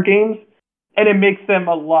the other games. And it makes them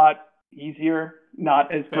a lot easier,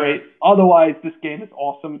 not as great. Otherwise, this game is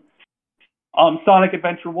awesome. Sonic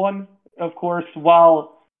Adventure 1, of course,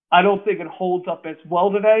 while I don't think it holds up as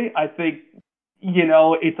well today, I think,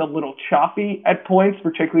 it's a little choppy at points,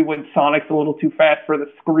 particularly when Sonic's a little too fast for the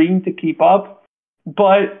screen to keep up.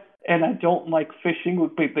 And I don't like fishing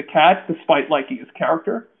with Big the Cat, despite liking his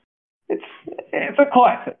character. It's a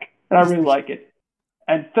classic, and I really like it.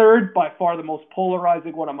 And third, by far the most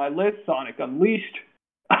polarizing one on my list, Sonic Unleashed.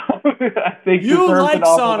 I think you like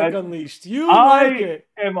Sonic Unleashed. You like it.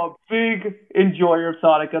 I am a big enjoyer of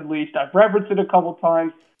Sonic Unleashed. I've referenced it a couple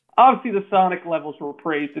times. Obviously, the Sonic levels were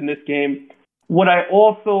praised in this game. What I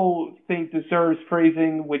also think deserves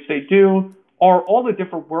praising, which they do, are all the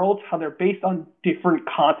different worlds, how they're based on different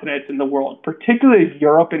continents in the world, particularly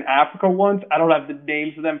Europe and Africa ones. I don't have the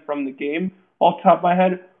names of them from the game off the top of my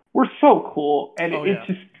head. Were so cool, and it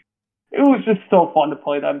was just so fun to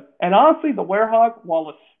play them. And honestly, the Werehog, while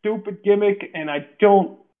a stupid gimmick, and I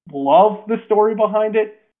don't love the story behind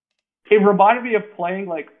it, it reminded me of playing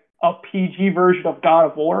like a PG version of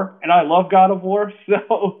God of War, and I love God of War,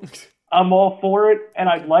 so I'm all for it. And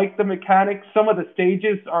I like the mechanics. Some of the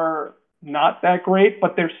stages are not that great,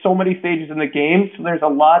 but there's so many stages in the game, so there's a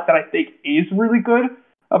lot that I think is really good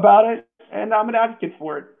about it, and I'm an advocate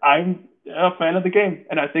for it. I'm a fan of the game,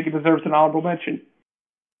 and I think it deserves an honorable mention.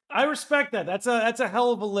 I respect that. That's a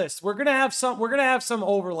hell of a list. We're gonna have some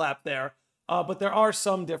overlap there, but there are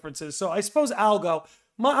some differences. So I suppose I'll go.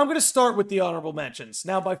 I'm going to start with the honorable mentions.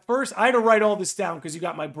 Now, I had to write all this down because you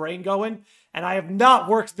got my brain going, and I have not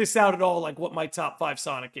worked this out at all, like what my top 5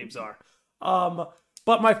 Sonic games are.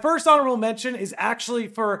 But my first honorable mention is actually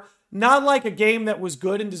for not like a game that was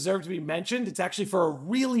good and deserved to be mentioned. It's actually for a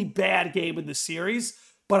really bad game in the series,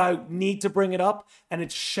 but I need to bring it up, and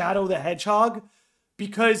it's Shadow the Hedgehog,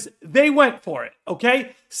 because they went for it,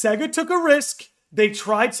 okay? Sega took a risk, they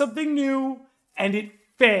tried something new, and it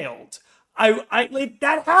failed. Like,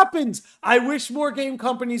 that happens. I wish more game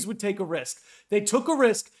companies would take a risk. They took a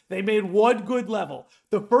risk. They made one good level.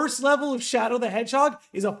 The first level of Shadow the Hedgehog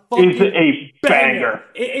is a fucking banger.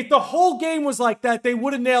 If the whole game was like that, they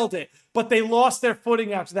would have nailed it. But they lost their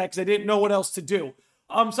footing after that because they didn't know what else to do.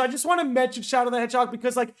 So I just want to mention Shadow the Hedgehog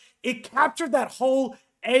because, like, it captured that whole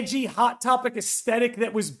edgy Hot Topic aesthetic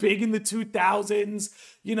that was big in the 2000s.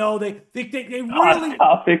 You know, they really Hot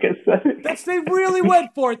Topic aesthetic. They really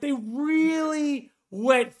went for it. They really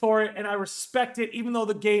went for it, and I respect it, even though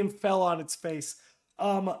the game fell on its face.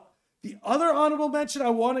 The other honorable mention I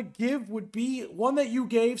want to give would be one that you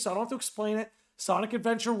gave, so I don't have to explain it. Sonic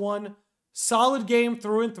Adventure 1, solid game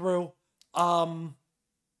through and through.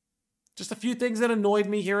 Just a few things that annoyed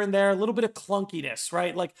me here and there. A little bit of clunkiness,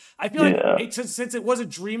 right? Like, I feel like since it was a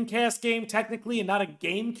Dreamcast game technically and not a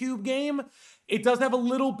GameCube game, it does have a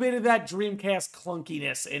little bit of that Dreamcast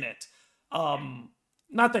clunkiness in it.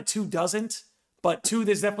 Not that 2 doesn't, but 2,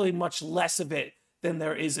 there's definitely much less of it than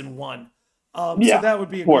there is in 1. So that would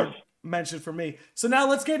be a good mention for me. So now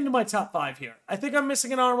let's get into my top 5 here. I think I'm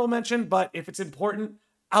missing an honorable mention, but if it's important,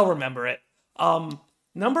 I'll remember it.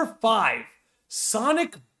 Number 5,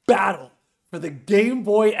 Sonic Battle for the Game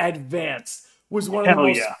Boy Advance was one of the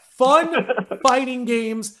most fun fighting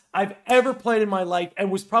games I've ever played in my life,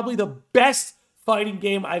 and was probably the best fighting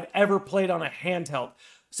game I've ever played on a handheld.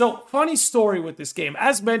 So, funny story with this game.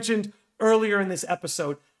 As mentioned earlier in this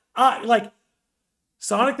episode,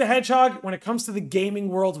 Sonic the Hedgehog, when it comes to the gaming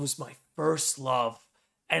world, was my first love.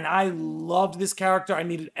 And I loved this character. I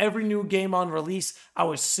needed every new game on release. I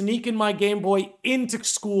was sneaking my Game Boy into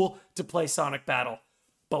school to play Sonic Battle.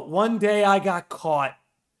 But one day I got caught,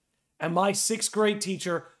 and my 6th grade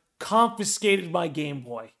teacher confiscated my Game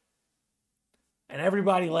Boy. And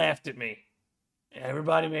everybody laughed at me.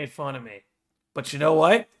 Everybody made fun of me. But you know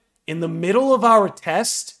what? In the middle of our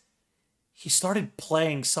test, he started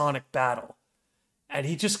playing Sonic Battle. And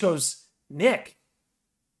he just goes, "Nick,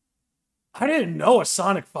 I didn't know a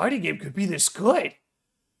Sonic fighting game could be this good."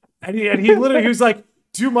 And he literally, he was like,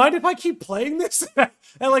 "Do you mind if I keep playing this?"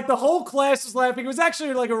 And like the whole class was laughing. It was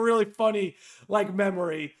actually like a really funny like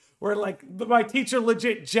memory where like my teacher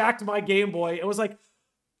legit jacked my Game Boy. It was like,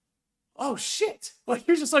 oh shit. Like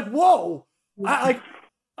he was just like, whoa.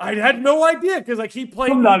 I had no idea because like he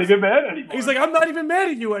played. I'm not even mad anymore. He's like, "I'm not even mad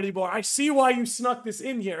at you anymore. I see why you snuck this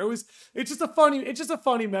in here." It's just a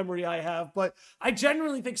funny memory I have. But I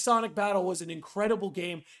genuinely think Sonic Battle was an incredible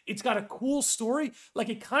game. It's got a cool story. Like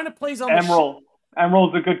it kind of plays on Emerald.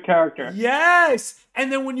 Emerald's a good character. Yes,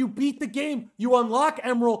 and then when you beat the game, you unlock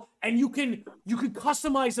Emerald, and you can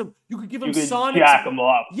customize him. You could give him Sonic. Jack him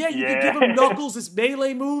up. Yeah, you could give him Knuckles as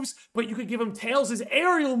melee moves, but you could give him Tails as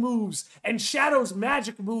aerial moves, and Shadow's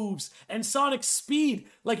magic moves, and Sonic's speed.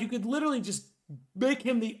 Like you could literally just make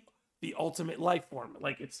him the ultimate life form.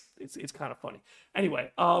 Like it's kind of funny.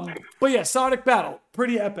 Anyway, but yeah, Sonic Battle,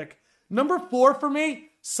 pretty epic. Number 4 for me,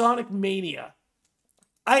 Sonic Mania.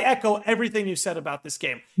 I echo everything you said about this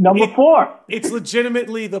game. Number 4. It's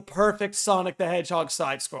legitimately the perfect Sonic the Hedgehog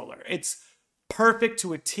side-scroller. It's perfect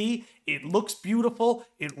to a T. It looks beautiful.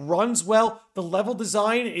 It runs well. The level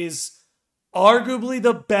design is arguably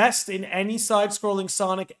the best in any side-scrolling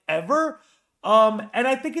Sonic ever. And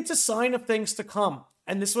I think it's a sign of things to come.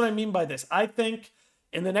 And this is what I mean by this. I think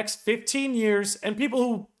in the next 15 years, and people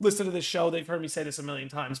who listen to this show, they've heard me say this a million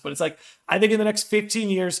times, but it's like, I think in the next 15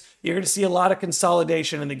 years, you're going to see a lot of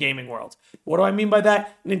consolidation in the gaming world. What do I mean by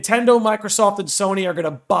that? Nintendo, Microsoft, and Sony are going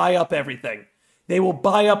to buy up everything. They will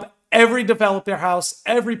buy up every developer house,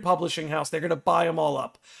 every publishing house. They're going to buy them all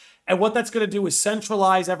up. And what that's going to do is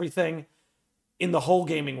centralize everything in the whole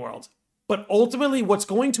gaming world. But ultimately, what's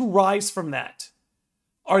going to rise from that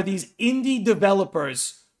are these indie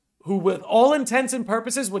developers who, with all intents and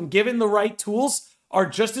purposes, when given the right tools, are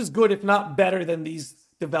just as good, if not better, than these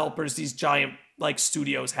developers, these giant like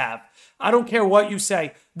studios have. I don't care what you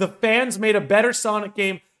say. The fans made a better Sonic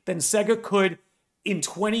game than Sega could in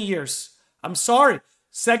 20 years. I'm sorry.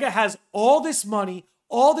 Sega has all this money,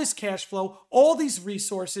 all this cash flow, all these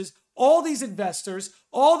resources, all these investors,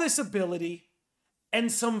 all this ability,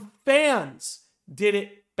 and some fans did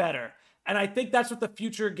it better. And I think that's what the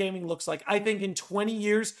future of gaming looks like. I think in 20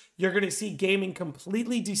 years, you're going to see gaming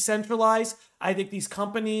completely decentralized. I think these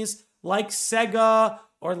companies like Sega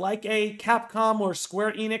or like a Capcom or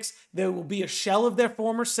Square Enix, they will be a shell of their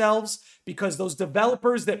former selves because those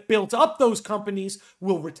developers that built up those companies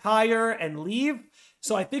will retire and leave.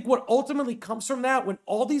 So I think what ultimately comes from that, when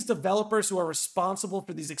all these developers who are responsible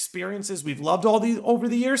for these experiences we've loved all these over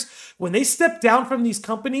the years, when they step down from these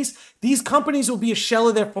companies will be a shell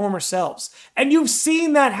of their former selves. And you've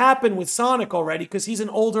seen that happen with Sonic already because he's an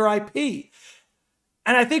older IP.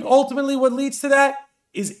 And I think ultimately what leads to that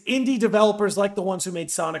is indie developers like the ones who made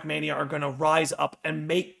Sonic Mania are going to rise up and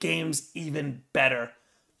make games even better.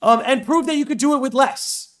 And prove that you could do it with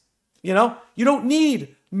less. You know, you don't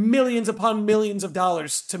need millions upon millions of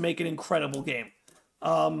dollars to make an incredible game.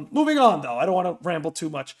 Moving on, though. I don't want to ramble too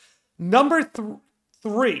much. Number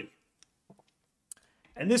 3.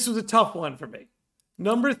 And this was a tough one for me.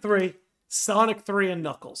 Number 3, Sonic 3 and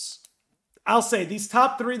Knuckles. I'll say these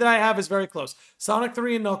top 3 that I have is very close. Sonic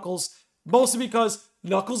 3 and Knuckles, mostly because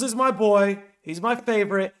Knuckles is my boy. He's my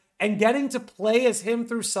favorite. And getting to play as him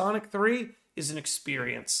through Sonic 3 is an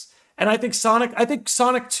experience. And I think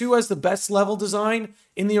Sonic 2 has the best level design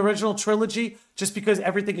in the original trilogy, just because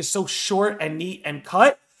everything is so short and neat and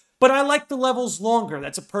cut. But I like the levels longer.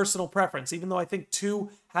 That's a personal preference. Even though I think 2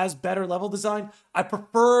 has better level design, I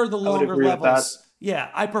prefer the longer levels. Yeah,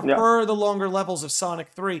 I prefer the longer levels of Sonic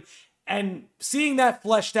 3. And seeing that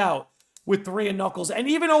fleshed out with 3 and Knuckles, and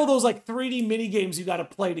even all those like 3D mini games you got to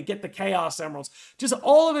play to get the Chaos Emeralds, just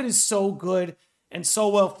all of it is so good and so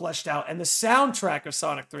well fleshed out. And the soundtrack of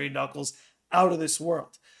Sonic 3 and Knuckles, out of this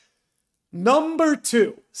world. Number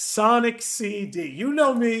 2, Sonic CD. You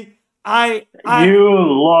know me. You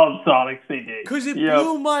love Sonic CD. Because it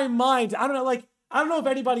blew my mind. I don't know if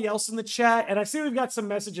anybody else in the chat, and I see we've got some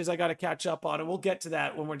messages I got to catch up on, and we'll get to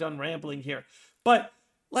that when we're done rambling here. But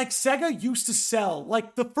like Sega used to sell,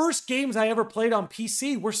 like the first games I ever played on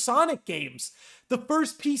PC were Sonic games. The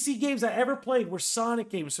first PC games I ever played were Sonic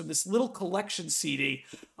games from this little collection CD.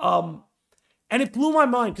 And it blew my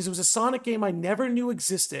mind because it was a Sonic game I never knew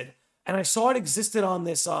existed. And I saw it existed on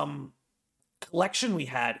this collection we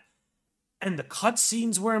had. And the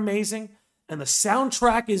cutscenes were amazing. And the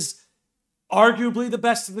soundtrack is arguably the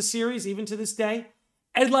best of the series, even to this day.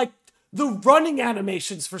 And like, the running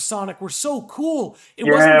animations for Sonic were so cool. It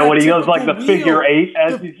wasn't when he goes like the figure 8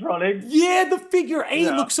 as he's running. Yeah, the figure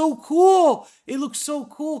 8 looks so cool. It looks so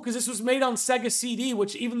cool because this was made on Sega CD,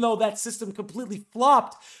 which even though that system completely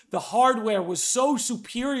flopped, the hardware was so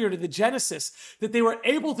superior to the Genesis that they were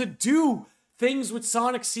able to do things with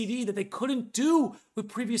Sonic CD that they couldn't do with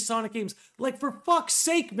previous Sonic games. Like, for fuck's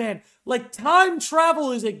sake, man. Like, time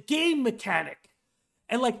travel is a game mechanic.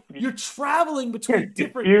 And like you're traveling between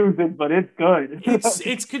different. It's confusing, but it's good.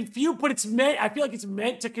 it's confused, but it's meant. I feel like it's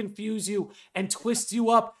meant to confuse you and twist you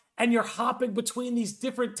up. And you're hopping between these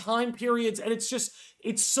different time periods, and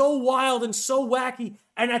it's so wild and so wacky.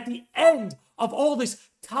 And at the end of all this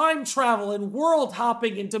time travel and world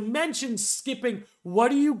hopping and dimension skipping,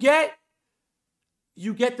 what do you get?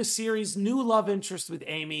 You get the series' new love interest with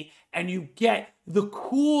Amy, and you get the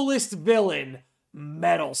coolest villain,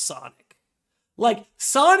 Metal Sonic. Like,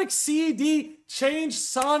 Sonic CD changed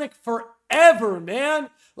Sonic forever, man.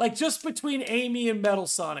 Like, just between Amy and Metal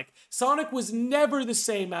Sonic. Sonic was never the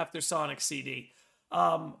same after Sonic CD.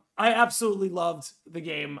 I absolutely loved the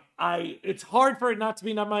game. It's hard for it not to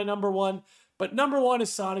be my number 1, but number 1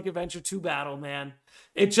 is Sonic Adventure 2 Battle, man.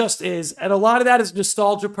 It just is. And a lot of that is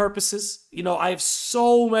nostalgia purposes. You know, I have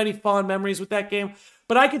so many fond memories with that game.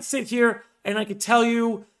 But I could sit here and I could tell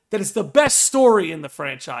you that it's the best story in the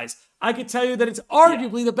franchise. I could tell you that it's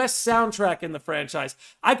arguably the best soundtrack in the franchise.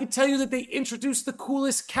 I could tell you that they introduced the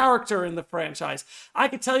coolest character in the franchise. I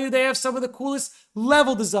could tell you they have some of the coolest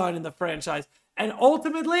level design in the franchise. And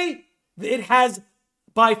ultimately, it has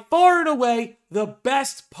by far and away the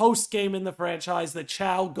best post-game in the franchise, the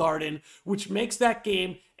Chow Garden, which makes that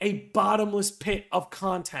game a bottomless pit of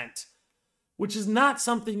content, which is not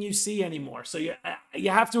something you see anymore. So you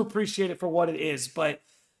have to appreciate it for what it is. But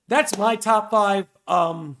that's my top 5.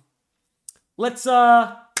 Let's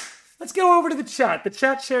go over to the chat. The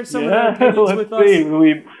chat shared some of their opinions with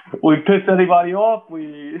us. We pissed anybody off.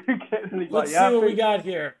 We get anybody Let's see what we got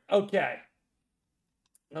here. Okay.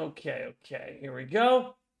 Here we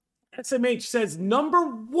go. SMH says number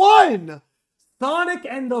 1, Sonic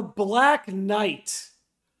and the Black Knight.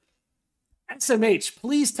 SMH,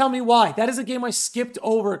 please tell me why. That is a game I skipped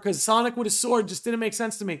over because Sonic with a sword just didn't make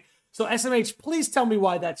sense to me. So SMH, please tell me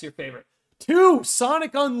why that's your favorite. 2,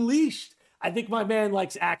 Sonic Unleashed. I think my man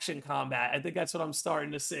likes action combat. I think that's what I'm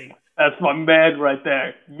starting to see. That's my man right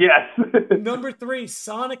there. Yes. Number 3,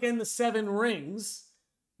 Sonic and the 7 Rings.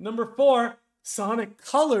 Number 4, Sonic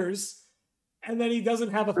Colors. And then he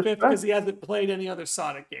doesn't have a fifth because he hasn't played any other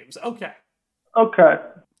Sonic games. Okay.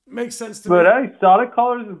 Makes sense to me. But hey, Sonic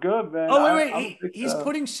Colors is good, man. Oh, wait. He's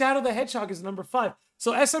putting Shadow the Hedgehog as number 5.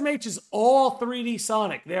 So SMH is all 3D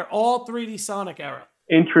Sonic. They're all 3D Sonic era.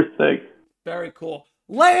 Interesting. Very cool.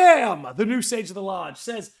 Lamb, the new Sage of the Lodge,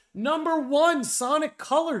 says number 1, Sonic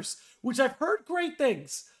Colors, which I've heard great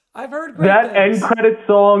things. That end credit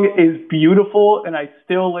song is beautiful, and I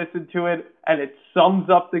still listen to it, and it sums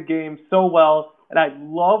up the game so well. And I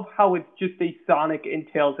love how it's just a Sonic and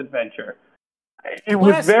Tails adventure. It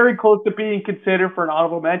was very close to being considered for an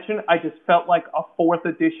honorable mention. I just felt like a 4th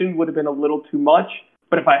edition would have been a little too much.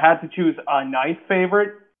 But if I had to choose a 9th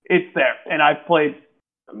favorite, it's there. And I've played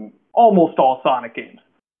almost all Sonic games.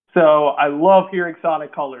 So I love hearing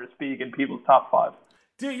Sonic Colors being in people's top 5.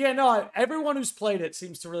 Dude, yeah, no, everyone who's played it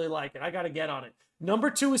seems to really like it. I got to get on it.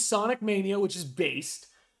 Number 2 is Sonic Mania, which is based.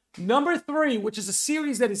 Number 3, which is a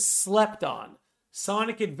series that is slept on,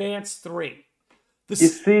 Sonic Advance 3. You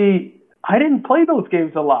see, I didn't play those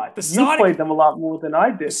games a lot. You played them a lot more than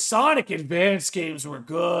I did. The Sonic Advance games were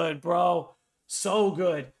good, bro. So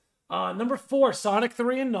good. Number 4, Sonic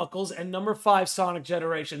 3 and Knuckles, and number 5, Sonic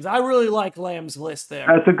Generations. I really like Lamb's list there.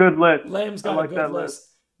 That's a good list. Lamb's got a good list.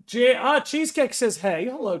 Cheesecake says, hey,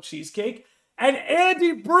 hello, Cheesecake. And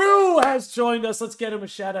Andy Brew has joined us. Let's get him a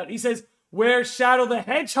shout out. He says, where's Shadow the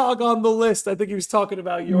Hedgehog on the list? I think he was talking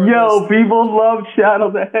about your list. People love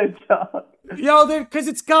Shadow the Hedgehog.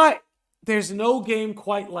 Because there's no game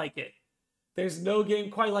quite like it.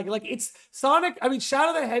 Like, it's Sonic. I mean,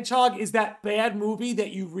 Shadow the Hedgehog is that bad movie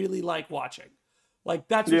that you really like watching. Like,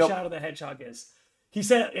 that's what Shadow the Hedgehog is. He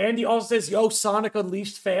said, Andy also says, yo, Sonic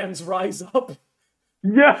Unleashed fans, rise up.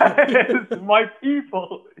 Yes, my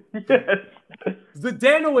people. Yes.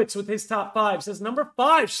 Zdanowitz with his top 5 says number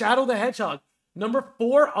 5, Shadow the Hedgehog. Number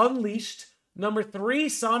 4, Unleashed. Number 3,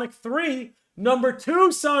 Sonic 3. Number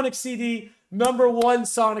 2, Sonic CD. Number 1,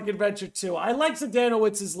 Sonic Adventure 2. I like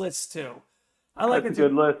Zdanowitz's list too. I like That's a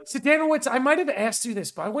good list. Zdanowitz, I might have asked you this,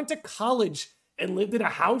 but I went to college and lived in a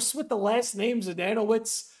house with the last name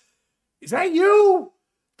Zdanowitz. Is that you?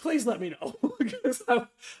 Please let me know. Because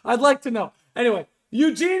I'd like to know. Anyway.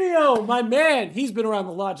 Eugenio, my man, he's been around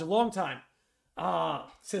the lodge a long time.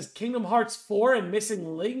 Says Kingdom Hearts 4 and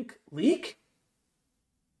Missing Link. Leak?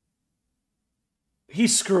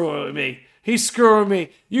 He's screwing me.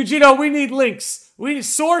 Eugenio, we need links. We need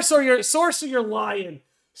source or you're lying.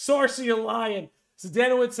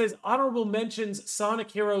 Zdanowitz says honorable mentions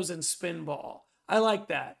Sonic Heroes and Spinball. I like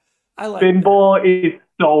that. Spinball is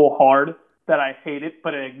so hard that I hate it,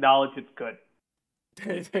 but I acknowledge it's good.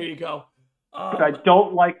 There you go. I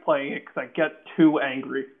don't like playing it because I get too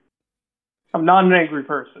angry. I'm not an angry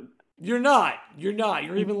person. You're not.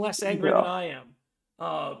 You're even less angry than I am.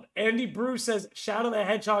 Andy Brew says, Shadow the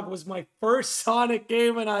Hedgehog was my first Sonic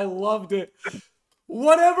game and I loved it.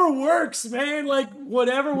 Whatever works, man. Like,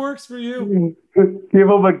 whatever works for you. Give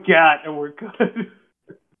him a gat and we're good.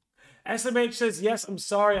 SMH says, yes, I'm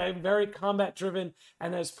sorry. I'm very combat driven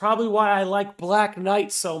and that's probably why I like Black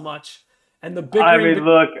Knight so much. And the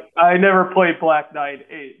look, I never played Black Knight.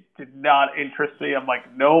 It did not interest me. I'm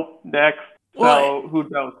like, nope, next. So who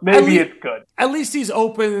knows? Maybe it's good. At least he's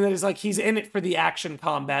open and it's like he's in it for the action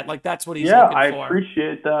combat. Like that's what he's looking for. Yeah, I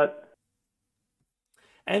appreciate that.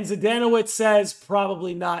 And Zdanowitz says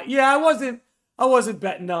probably not. Yeah, I wasn't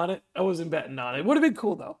betting on it. Would have been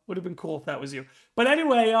cool though. Would have been cool if that was you. But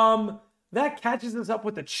anyway, that catches us up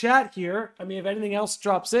with the chat here. I mean, if anything else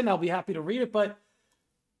drops in, I'll be happy to read it. But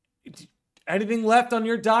anything left on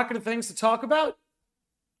your docket of things to talk about?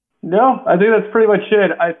 No, I think that's pretty much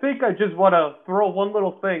it. I think I just want to throw one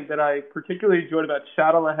little thing that I particularly enjoyed about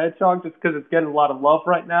Shadow the Hedgehog just because it's getting a lot of love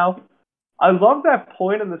right now. I love that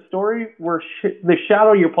point in the story where the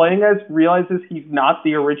Shadow you're playing as realizes he's not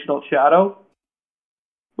the original Shadow.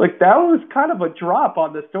 Like, that was kind of a drop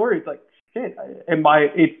on the story. It's like, shit,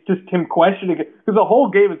 it's just him questioning it. Because the whole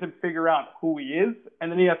game is him figure out who he is,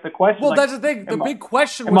 and then he has to question. Well, that's the thing. The big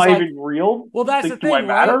question was, am I even real? Well, that's the thing,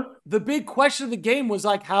 right? The big question of the game was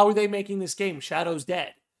like, how are they making this game? Shadow's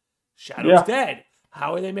dead. Dead.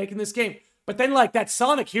 How are they making this game? But then, like, that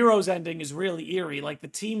Sonic Heroes ending is really eerie. Like, the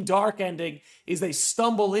Team Dark ending is they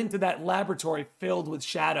stumble into that laboratory filled with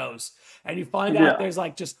shadows, and you find out there's,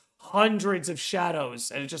 like, just hundreds of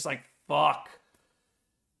shadows, and it's just like, fuck.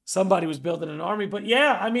 Somebody was building an army. But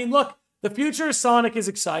yeah, I mean, look, the future of Sonic is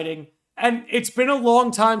exciting. And it's been a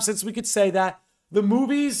long time since we could say that. The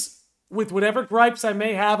movies, with whatever gripes I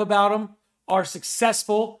may have about them, are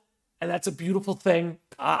successful, and that's a beautiful thing.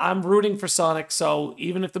 I'm rooting for Sonic, so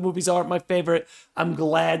even if the movies aren't my favorite, I'm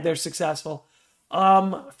glad they're successful.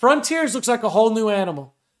 Frontiers looks like a whole new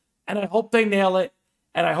animal, and I hope they nail it,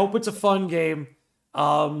 and I hope it's a fun game.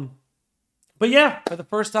 But yeah, for the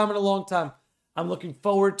first time in a long time, I'm looking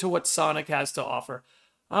forward to what Sonic has to offer.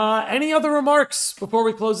 Any other remarks before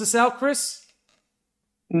we close this out, Chris?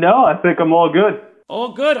 No, I think I'm all good.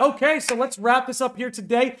 All good. Okay, so let's wrap this up here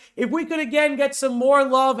today. If we could again get some more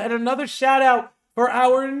love and another shout out for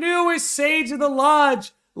our newest Sage of the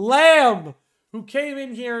Lodge, Lamb, who came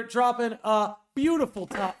in here dropping a beautiful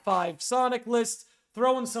top 5 Sonic list,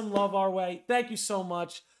 throwing some love our way. Thank you so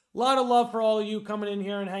much. A lot of love for all of you coming in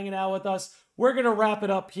here and hanging out with us. We're going to wrap it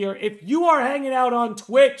up here. If you are hanging out on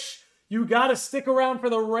Twitch, you got to stick around for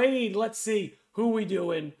the raid. Let's see. Who we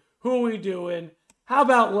doing? How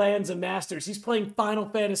about Lands and Masters? He's playing Final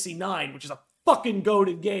Fantasy IX, which is a fucking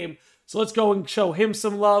goated game. So let's go and show him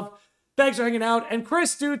some love. Thanks for hanging out. And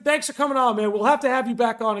Chris, dude, thanks for coming on, man. We'll have to have you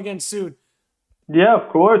back on again soon. Yeah, of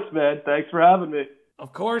course, man. Thanks for having me.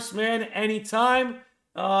 Of course, man. Anytime.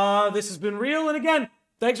 This has been real. And again,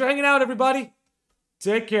 thanks for hanging out, everybody.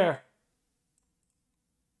 Take care.